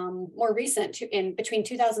was more recent, in between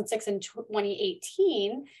 2006 and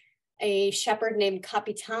 2018, a shepherd named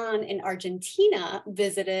Capitan in Argentina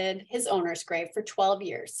visited his owner's grave for 12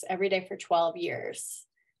 years, every day for 12 years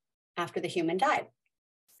after the human died.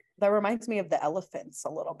 That reminds me of the elephants a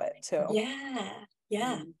little bit too.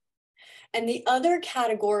 Yeah. And the other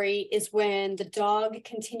category is when the dog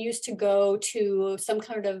continues to go to some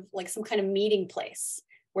kind of meeting place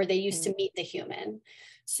where they used to meet the human.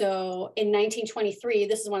 So in 1923,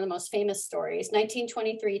 this is one of the most famous stories,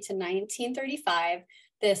 1923 to 1935,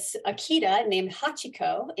 this Akita named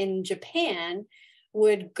Hachiko in Japan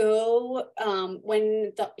would go,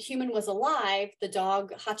 when the human was alive, the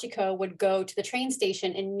dog Hachiko would go to the train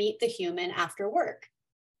station and meet the human after work.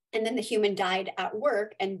 And then the human died at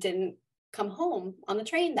work and didn't come home on the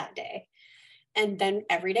train that day. And then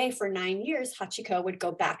every day for 9 years, Hachiko would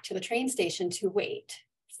go back to the train station to wait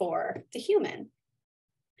for the human.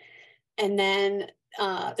 And then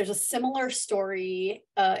there's a similar story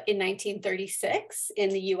in 1936 in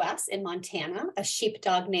the US, in Montana, a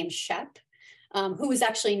sheepdog named Shep, who was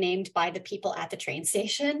actually named by the people at the train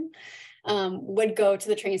station, would go to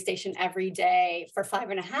the train station every day for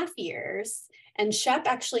 5.5 years. And Shep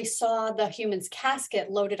actually saw the human's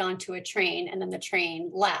casket loaded onto a train, and then the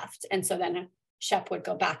train left. And so then Shep would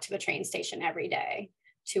go back to the train station every day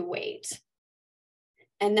to wait.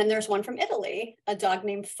 And then there's one from Italy, a dog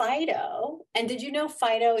named Fido. And did you know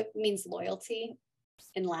Fido means loyalty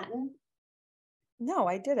in Latin? No,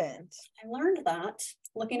 I didn't. I learned that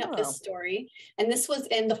looking up this story. And this was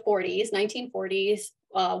in the 40s, 1940s,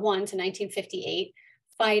 1 to 1958.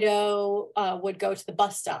 Fido would go to the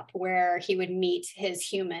bus stop where he would meet his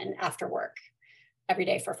human after work every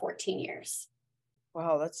day for 14 years.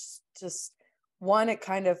 Wow, that's just one. It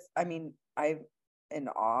kind of, I'm in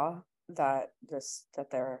awe that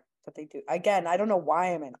they do. Again, I don't know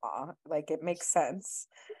why I'm in awe. Like, it makes sense.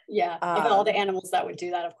 Yeah, of all the animals that would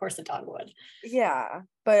do that, of course a dog would. Yeah,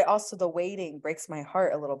 but also the waiting breaks my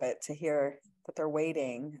heart a little bit to hear that they're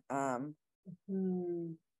waiting. But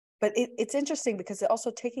it's interesting because it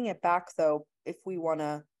also, taking it back though, if we want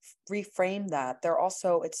to reframe that,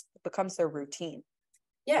 it becomes their routine.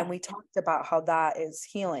 Yeah. And we talked about how that is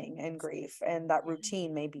healing and grief, and that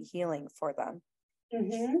routine may be healing for them.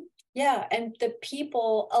 Yeah. And the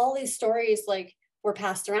people, all these stories were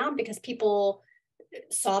passed around because people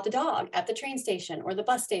saw the dog at the train station or the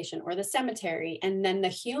bus station or the cemetery. And then the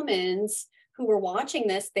humans who were watching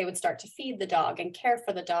this, they would start to feed the dog and care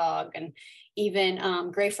for the dog. And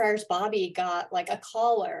even Greyfriars Bobby got like a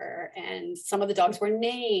collar, and some of the dogs were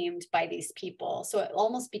named by these people. So it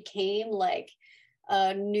almost became like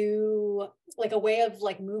a new, like a way of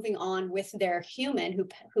like moving on with their human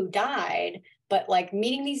who died, but like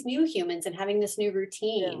meeting these new humans and having this new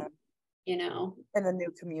routine, you know, in a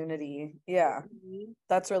new community. Yeah. mm-hmm.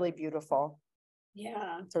 That's really beautiful.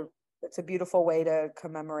 Yeah. It's a beautiful way to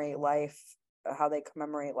commemorate life, how they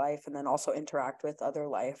commemorate life, and then also interact with other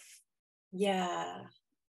life. Yeah.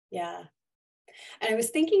 Yeah. And I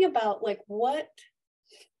was thinking about like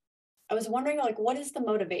I was wondering, like, what is the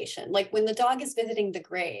motivation? Like when the dog is visiting the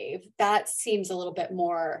grave, that seems a little bit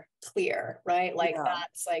more clear, right? Like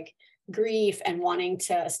that's like grief and wanting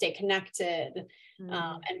to stay connected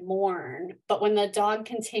and mourn. But when the dog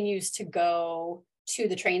continues to go to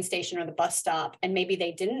the train station or the bus stop, and maybe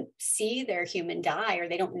they didn't see their human die, or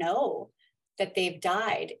they don't know that they've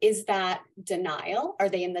died, is that denial? Are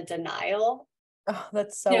they in the denial? Oh,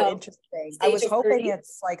 that's so interesting. I was hoping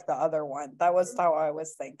it's like the other one. That was how I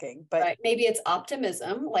was thinking. But right, maybe it's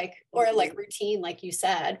optimism, like, or like routine, like you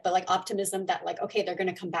said, but like optimism that like, okay, they're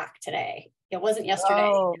going to come back today. It wasn't yesterday.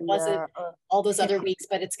 It wasn't all those other weeks,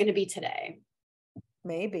 but it's going to be today.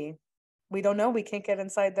 Maybe. We don't know. We can't get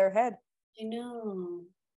inside their head. You know.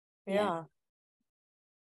 Yeah.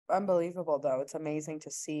 Unbelievable, though. It's amazing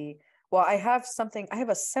to see. Well, I have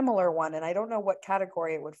a similar one, and I don't know what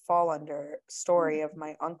category it would fall under. Story of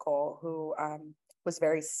my uncle who was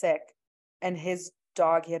very sick, and his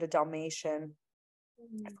dog, he had a Dalmatian.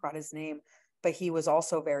 I forgot his name, but he was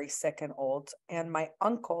also very sick and old. And my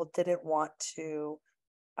uncle didn't want to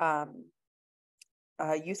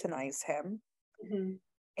euthanize him. Mm-hmm.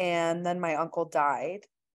 And then my uncle died,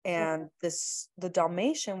 and the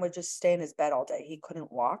Dalmatian would just stay in his bed all day. He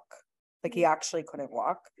couldn't walk. Like he actually couldn't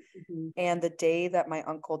walk. Mm-hmm. And the day that my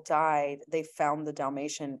uncle died, they found the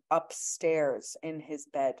Dalmatian upstairs in his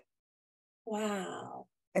bed. Wow.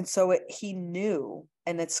 And so he knew,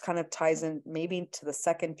 and it's kind of ties in maybe to the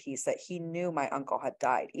second piece, that he knew my uncle had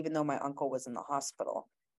died, even though my uncle was in the hospital.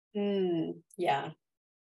 Yeah.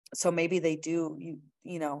 So maybe they do,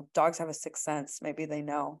 you know, dogs have a sixth sense. Maybe they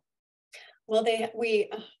know. Well,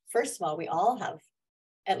 we first of all, we all have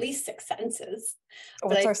at least six senses.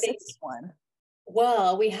 What's our sixth one?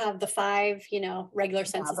 Well, we have the five, you know, regular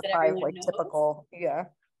senses that everyone knows. Typical, yeah.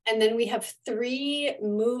 And then we have three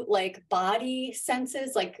like body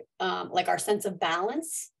senses, like our sense of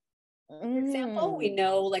balance. For example, we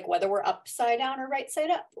know like whether we're upside down or right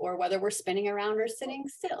side up, or whether we're spinning around or sitting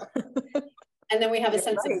still. And then we have a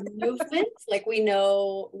sense of movement, like we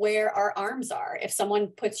know where our arms are. If someone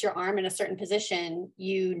puts your arm in a certain position,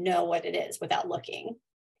 you know what it is without looking.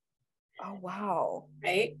 Oh, wow.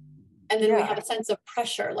 Right. And then we have a sense of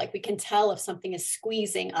pressure, like we can tell if something is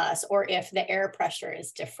squeezing us or if the air pressure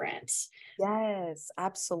is different. Yes,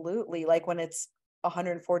 absolutely. Like when it's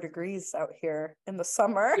 104 degrees out here in the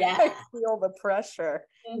summer, yeah. I feel the pressure.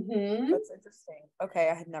 Mm-hmm. That's interesting. Okay,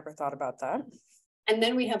 I had never thought about that. And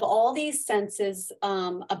then we have all these senses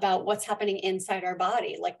about what's happening inside our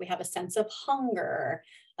body. Like we have a sense of hunger,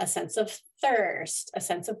 a sense of thirst, a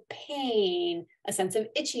sense of pain, a sense of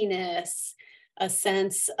itchiness, a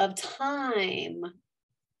sense of time,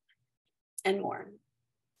 and more.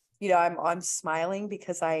 You know, I'm smiling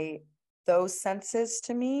because those senses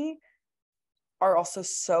to me are also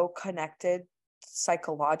so connected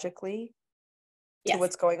psychologically to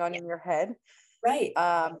what's going on in your head. Right.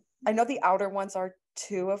 I know the outer ones are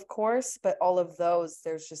too, of course, but all of those,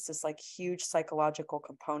 there's just this like huge psychological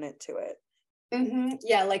component to it. Mm-hmm.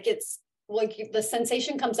 Yeah, like it's like the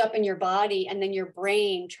sensation comes up in your body, and then your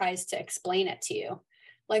brain tries to explain it to you.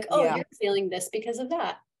 Like, oh, you're feeling this because of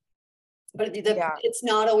that. But it's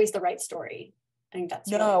not always the right story. I think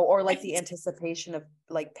that's or like the anticipation of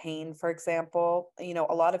like pain, for example. You know,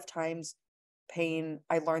 a lot of times pain,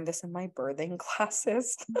 I learned this in my birthing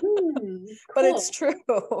classes, but it's true.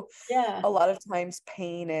 Yeah. A lot of times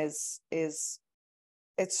pain is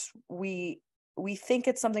we think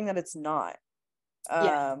it's something that it's not.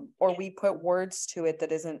 Or we put words to it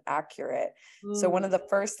that isn't accurate. So one of the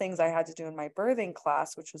first things I had to do in my birthing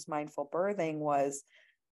class, which was mindful birthing, was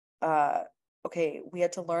we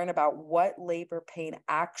had to learn about what labor pain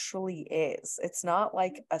actually is. It's not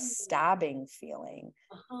like a stabbing feeling,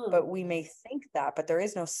 but we may think that, but there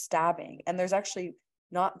is no stabbing. And there's actually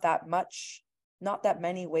not that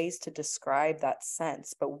many ways to describe that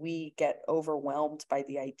sense, but we get overwhelmed by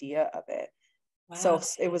the idea of it. Wow. So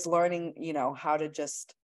it was learning, you know, how to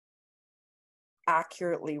just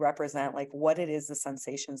accurately represent like what it is, the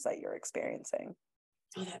sensations that you're experiencing.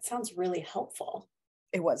 Oh, that sounds really helpful.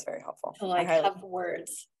 It was very helpful To like have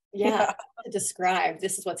words, yeah, to describe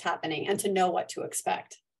this is what's happening and to know what to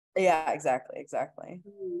expect. Yeah, exactly.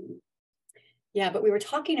 Yeah, but we were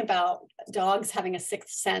talking about dogs having a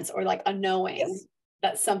sixth sense, or like a knowing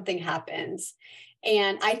that something happens.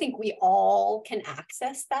 And I think we all can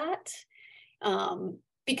access that.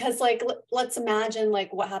 Because like, let's imagine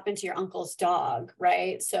like what happened to your uncle's dog,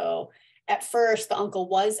 right? So at first the uncle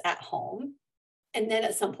was at home, and then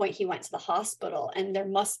at some point he went to the hospital, and there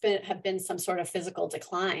must have been some sort of physical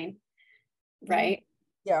decline, right?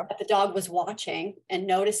 Yeah. But the dog was watching and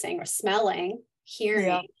noticing or smelling,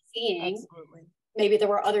 hearing, seeing. Absolutely. Maybe there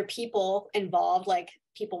were other people involved, like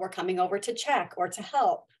people were coming over to check or to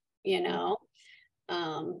help, you know,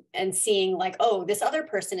 and seeing like, oh, this other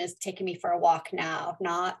person is taking me for a walk now,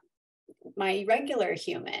 not my regular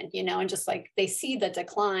human, you know, and just like they see the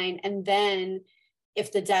decline. And then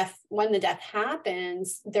when the death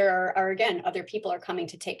happens, there are again, other people are coming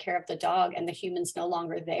to take care of the dog, and the human's no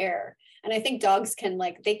longer there. And I think dogs can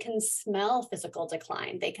they can smell physical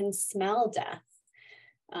decline. They can smell death.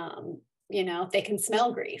 You know, they can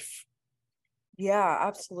smell grief. Yeah,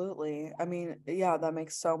 absolutely. I mean, yeah, that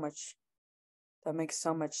makes so much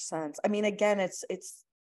sense. I mean, again, it's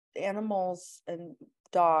animals and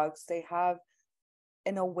dogs, they have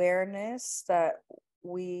an awareness that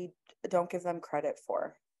we don't give them credit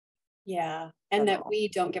for. Yeah. And that we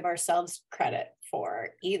don't give ourselves credit for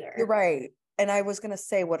either. You're right. And I was going to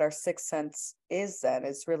say what our sixth sense is then.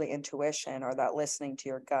 It's really intuition, or that listening to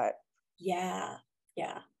your gut. Yeah.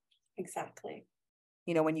 Yeah, exactly.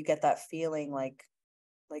 You know, when you get that feeling like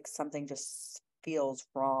something just feels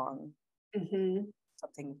wrong.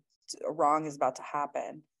 Something wrong is about to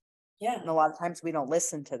happen. Yeah. And a lot of times we don't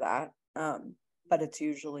listen to that. But it's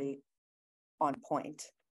usually on point.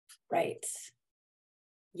 Right.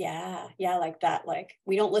 Yeah. Yeah. Like that. Like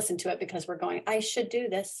we don't listen to it because we're going, I should do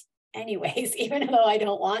this anyways, even though I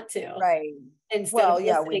don't want to. Right. Instead of we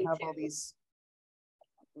have all these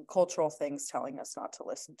cultural things telling us not to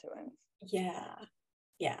listen to it. Yeah.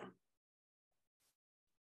 Yeah.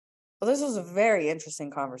 Well, this was a very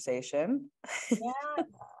interesting conversation. Yeah.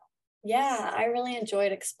 Yeah, I really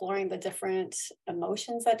enjoyed exploring the different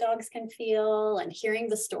emotions that dogs can feel and hearing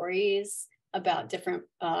the stories about different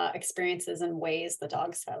experiences and ways the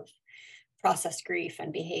dogs have processed grief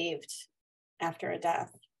and behaved after a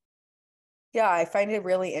death. Yeah, I find it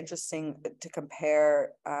really interesting to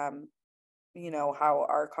compare, you know, how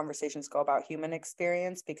our conversations go about human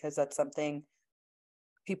experience, because that's something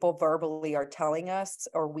people verbally are telling us,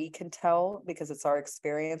 or we can tell because it's our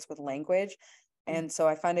experience with language. And so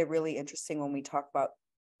I find it really interesting when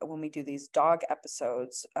we do these dog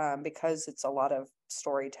episodes, because it's a lot of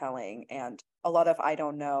storytelling and a lot of I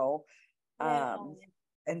don't know. Yeah.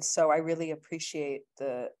 And so I really appreciate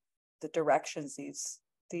the directions these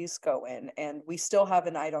go in. And we still have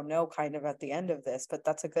an I don't know kind of at the end of this, but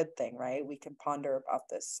that's a good thing, right? We can ponder about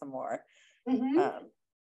this some more.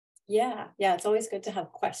 Yeah. It's always good to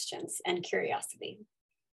have questions and curiosity.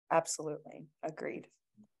 Absolutely. Agreed.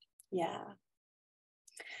 Yeah.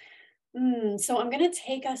 So I'm going to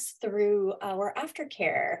take us through our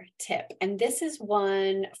aftercare tip. And this is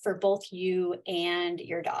one for both you and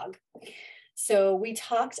your dog. So we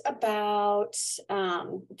talked about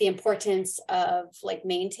the importance of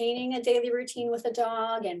maintaining a daily routine with a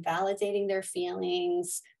dog and validating their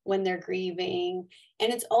feelings when they're grieving.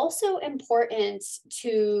 And it's also important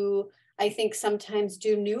to, I think, sometimes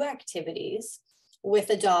do new activities with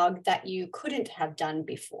a dog that you couldn't have done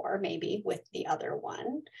before, maybe with the other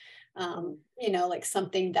one. Like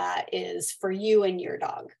something that is for you and your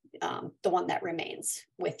dog, the one that remains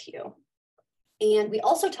with you. And we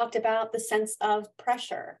also talked about the sense of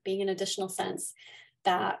pressure being an additional sense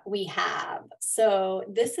that we have. So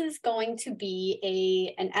this is going to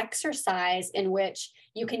be an exercise in which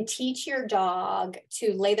you can teach your dog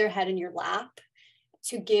to lay their head in your lap,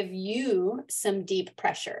 to give you some deep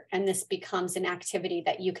pressure. And this becomes an activity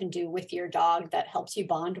that you can do with your dog that helps you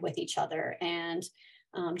bond with each other and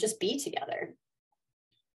just be together.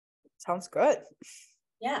 Sounds good.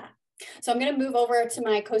 Yeah. So I'm going to move over to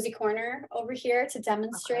my cozy corner over here to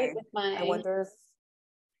demonstrate with my... I wonder if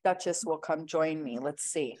Duchess will come join me. Let's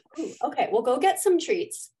see. Ooh, okay, we'll go get some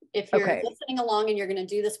treats. If you're listening along and you're going to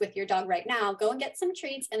do this with your dog right now, go and get some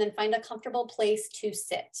treats and then find a comfortable place to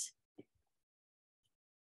sit.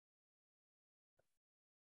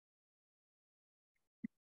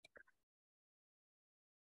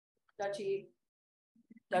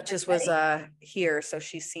 Duchess was here, so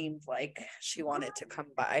she seemed like she wanted to come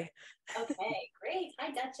by. Okay, great.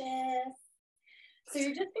 Hi, Duchess. So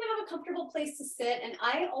you're just gonna have a comfortable place to sit. And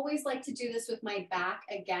I always like to do this with my back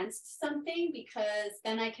against something because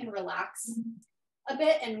then I can relax a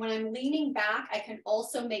bit. And when I'm leaning back, I can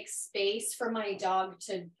also make space for my dog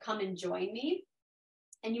to come and join me.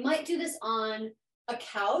 And you might do this on a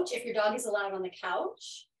couch if your dog is allowed on the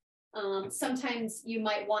couch. Sometimes you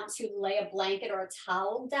might want to lay a blanket or a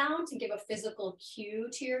towel down to give a physical cue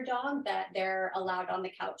to your dog that they're allowed on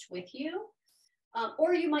the couch with you.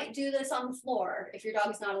 Or you might do this on the floor. If your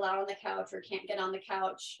dog's not allowed on the couch or can't get on the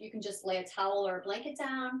couch, you can just lay a towel or a blanket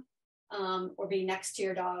down, or be next to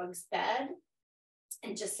your dog's bed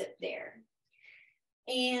and just sit there.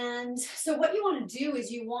 And so what you want to do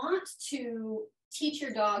is you want to teach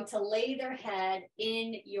your dog to lay their head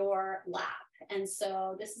in your lap. And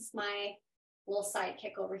so this is my little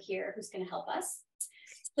sidekick over here who's going to help us.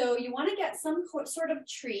 So you want to get some sort of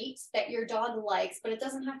treat that your dog likes, but it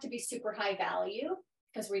doesn't have to be super high value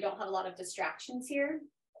because we don't have a lot of distractions here.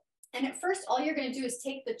 And at first, all you're going to do is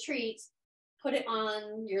take the treat, put it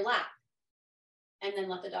on your lap, and then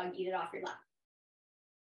let the dog eat it off your lap.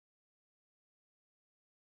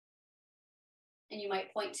 And you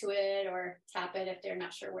might point to it or tap it if they're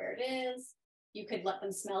not sure where it is. You could let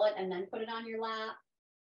them smell it and then put it on your lap.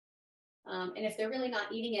 And if they're really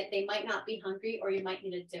not eating it, they might not be hungry, or you might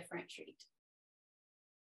need a different treat.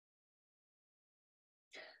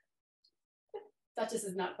 Duchess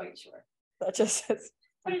is not quite sure. Duchess is.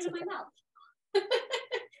 Put it in my mouth.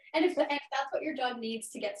 And if that's what your dog needs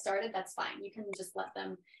to get started, that's fine. You can just let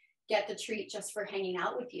them get the treat just for hanging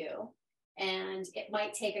out with you. And it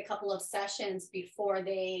might take a couple of sessions before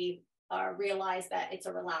they realize that it's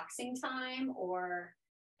a relaxing time or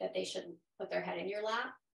that they should put their head in your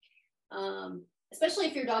lap. Especially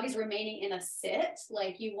if your dog is remaining in a sit,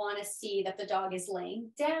 like you want to see that the dog is laying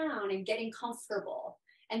down and getting comfortable.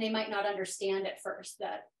 And they might not understand at first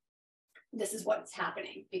that this is what's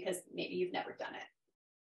happening because maybe you've never done it.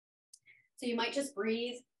 So you might just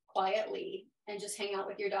breathe quietly and just hang out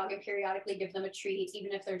with your dog and periodically give them a treat,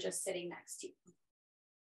 even if they're just sitting next to you.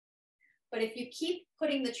 But if you keep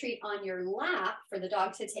putting the treat on your lap for the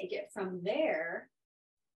dog to take it from there,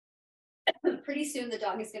 pretty soon the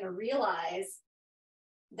dog is going to realize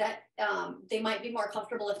that they might be more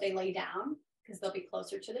comfortable if they lay down because they'll be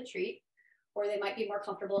closer to the treat, or they might be more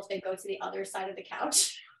comfortable if they go to the other side of the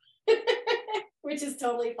couch, which is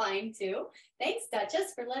totally fine too. Thanks,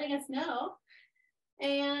 Duchess, for letting us know.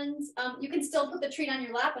 And you can still put the treat on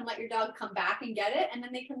your lap and let your dog come back and get it, and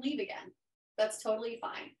then they can leave again. That's totally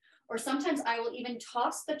fine. Or sometimes I will even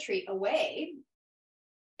toss the treat away,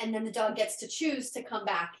 and then the dog gets to choose to come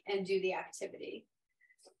back and do the activity.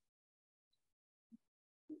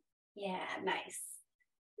 Yeah, nice.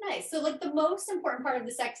 Nice. So like the most important part of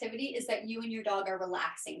this activity is that you and your dog are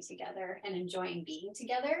relaxing together and enjoying being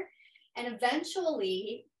together. And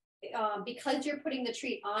eventually, because you're putting the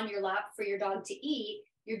treat on your lap for your dog to eat,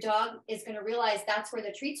 your dog is going to realize that's where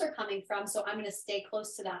the treats are coming from. So I'm going to stay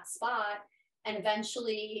close to that spot. And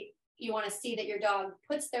eventually you want to see that your dog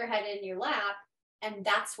puts their head in your lap, and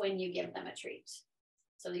that's when you give them a treat.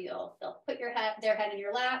 So they'll put their head in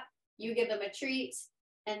your lap, you give them a treat,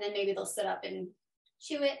 and then maybe they'll sit up and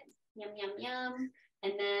chew it, yum, yum, yum.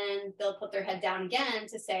 And then they'll put their head down again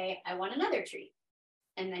to say, I want another treat.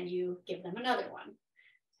 And then you give them another one.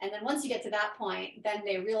 And then once you get to that point, then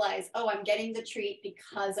they realize, oh, I'm getting the treat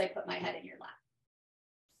because I put my head in your lap.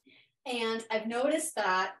 And I've noticed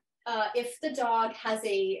that if the dog has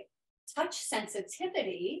a touch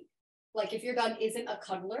sensitivity, like if your dog isn't a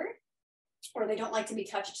cuddler or they don't like to be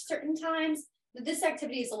touched certain times, this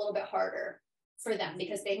activity is a little bit harder for them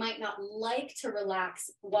because they might not like to relax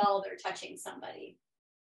while they're touching somebody.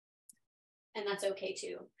 And that's okay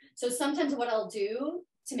too. So sometimes what I'll do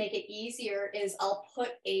to make it easier is I'll put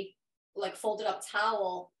a like folded up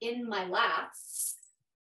towel in my lap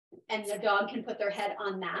and the dog can put their head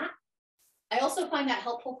on that. I also find that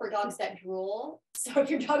helpful for dogs that drool. So if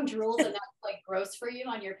your dog drools and that's like gross for you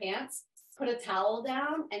on your pants, put a towel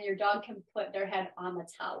down and your dog can put their head on the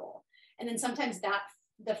towel. And then sometimes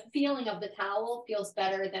the feeling of the towel feels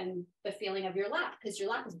better than the feeling of your lap because your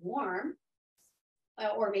lap is warm,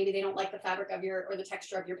 or maybe they don't like the fabric of or the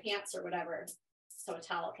texture of your pants or whatever. So a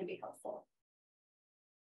towel can be helpful.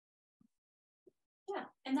 Yeah,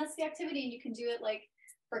 and that's the activity. You can do it like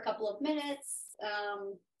for a couple of minutes,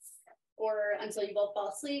 or until you both fall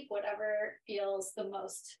asleep, whatever feels the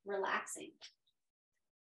most relaxing.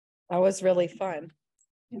 That was really fun.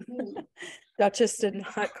 Duchess did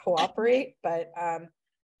not cooperate, but I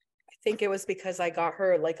think it was because I got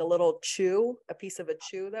her like a piece of a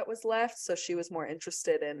chew that was left. So she was more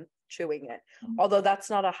interested in chewing it, although that's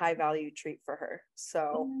not a high value treat for her.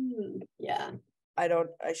 So yeah.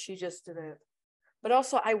 she just didn't. But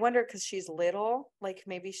also I wonder, because she's little, like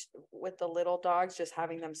maybe with the little dogs, just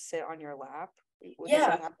having them sit on your lap, does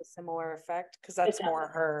it have a similar effect? Because that's more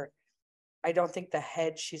her. I don't think the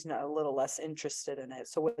head, she's not a little less interested in it.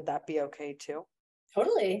 So would that be okay too?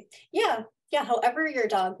 Totally. Yeah. Yeah. However your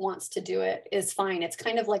dog wants to do it is fine. It's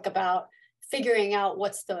kind of like about figuring out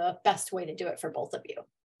what's the best way to do it for both of you.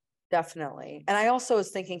 Definitely. And I also was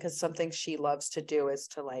thinking, because something she loves to do is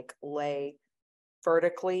to like lay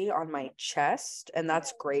vertically on my chest, and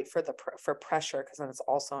that's great for for pressure, because then it's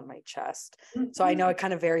also on my chest. So I know it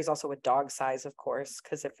kind of varies also with dog size, of course,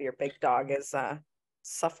 because if your big dog is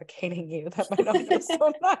suffocating you, that might not be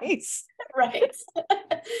so nice. Right.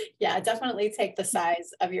 Yeah, definitely take the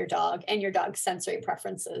size of your dog and your dog's sensory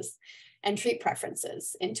preferences and treat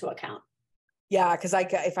preferences into account. Yeah, because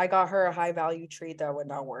if I got her a high value treat, that would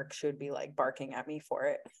not work. She would be like barking at me for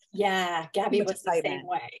it. Yeah, Gabby was the same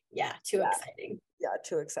way. Yeah, too exciting. Yeah,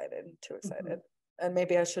 too excited. And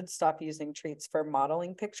maybe I should stop using treats for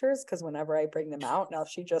modeling pictures, because whenever I bring them out, now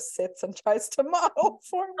she just sits and tries to model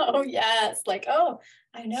for me. Oh yes, like, oh,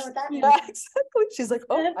 I know what that means. Yeah, exactly. She's like,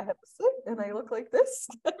 oh, I have to sit and I look like this.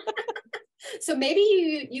 So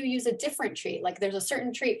maybe you use a different treat. Like there's a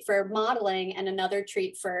certain treat for modeling and another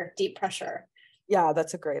treat for deep pressure. Yeah,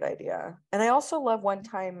 that's a great idea. And I also love, one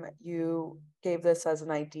time you gave this as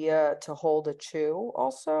an idea to hold a chew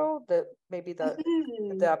also, that maybe that'd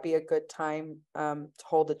be a good time to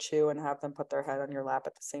hold a chew and have them put their head on your lap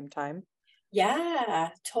at the same time. Yeah,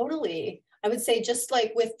 totally. I would say, just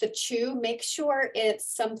like with the chew, make sure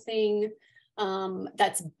it's something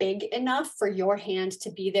that's big enough for your hand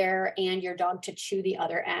to be there and your dog to chew the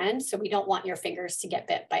other end. So we don't want your fingers to get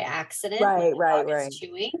bit by accident. Right.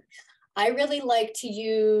 Chewing. I really like to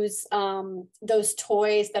use those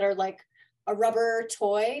toys that are like a rubber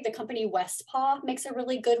toy. The company Westpaw makes a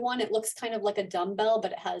really good one. It looks kind of like a dumbbell,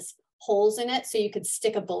 but it has holes in it, so you could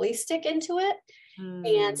stick a bully stick into it.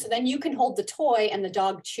 And so then you can hold the toy and the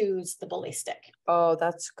dog chews the bully stick. Oh,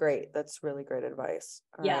 that's great. That's really great advice.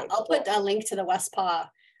 All right, I'll put a link to the Westpaw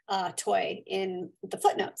toy in the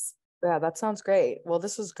footnotes. Yeah, that sounds great. Well,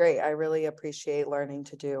 this was great. I really appreciate learning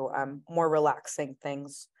to do more relaxing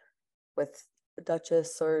things with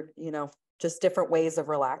Duchess, or just different ways of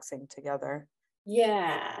relaxing together.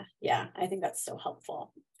 Yeah, I think that's so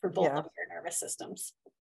helpful for both of your nervous systems.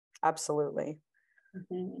 Absolutely.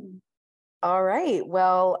 All right,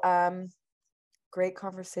 well, great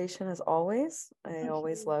conversation as always. I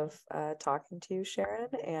always love talking to you, Sharon,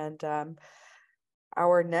 and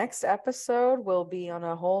our next episode will be on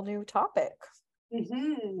a whole new topic.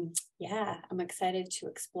 Yeah, I'm excited to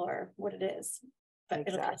explore what it is, but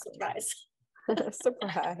it'll be a surprise.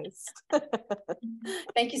 Surprise.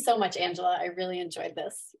 Thank you so much, Angela. I really enjoyed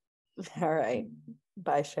this. All right.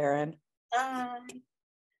 Bye, Sharon. Bye.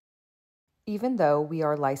 Even though we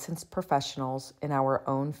are licensed professionals in our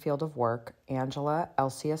own field of work, Angela,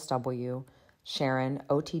 LCSW, Sharon,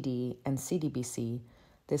 OTD, and CDBC,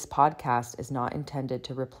 this podcast is not intended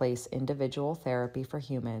to replace individual therapy for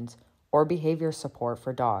humans or behavior support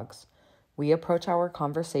for dogs. We approach our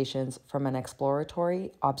conversations from an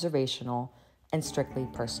exploratory, observational, and strictly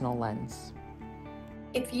personal lens.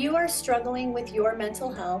 If you are struggling with your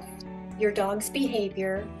mental health, your dog's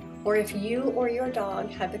behavior, or if you or your dog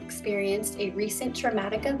have experienced a recent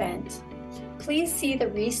traumatic event, please see the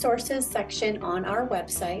resources section on our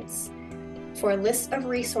websites for a list of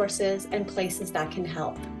resources and places that can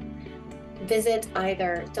help. Visit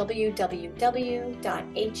either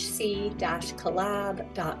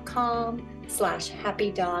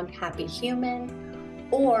www.hc-collab.com/happydoghappyhuman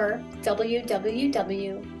or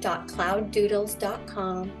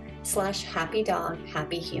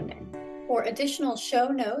www.clouddoodles.com/happydoghappyhuman. For additional show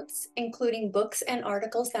notes, including books and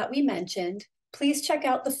articles that we mentioned, please check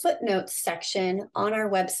out the footnotes section on our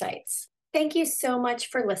websites. Thank you so much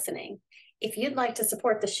for listening. If you'd like to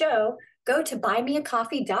support the show, go to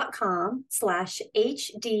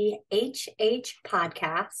buymeacoffee.com/HDHH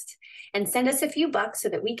podcast and send us a few bucks so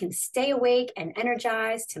that we can stay awake and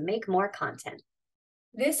energized to make more content.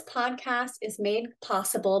 This podcast is made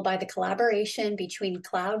possible by the collaboration between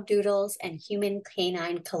Cloud Doodles and Human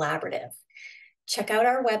Canine Collaborative. Check out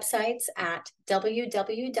our websites at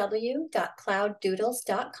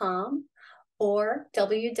www.clouddoodles.com or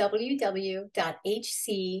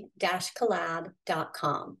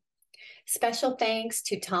www.hc-collab.com. Special thanks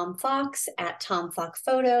to Tom Fox at Tom Fox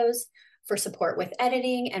Photos for support with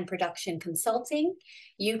editing and production consulting.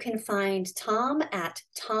 You can find Tom at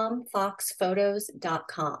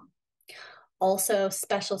tomfoxphotos.com. Also,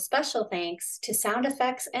 special thanks to sound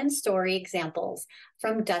effects and story examples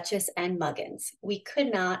from Duchess and Muggins. We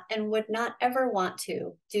could not and would not ever want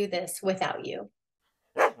to do this without you.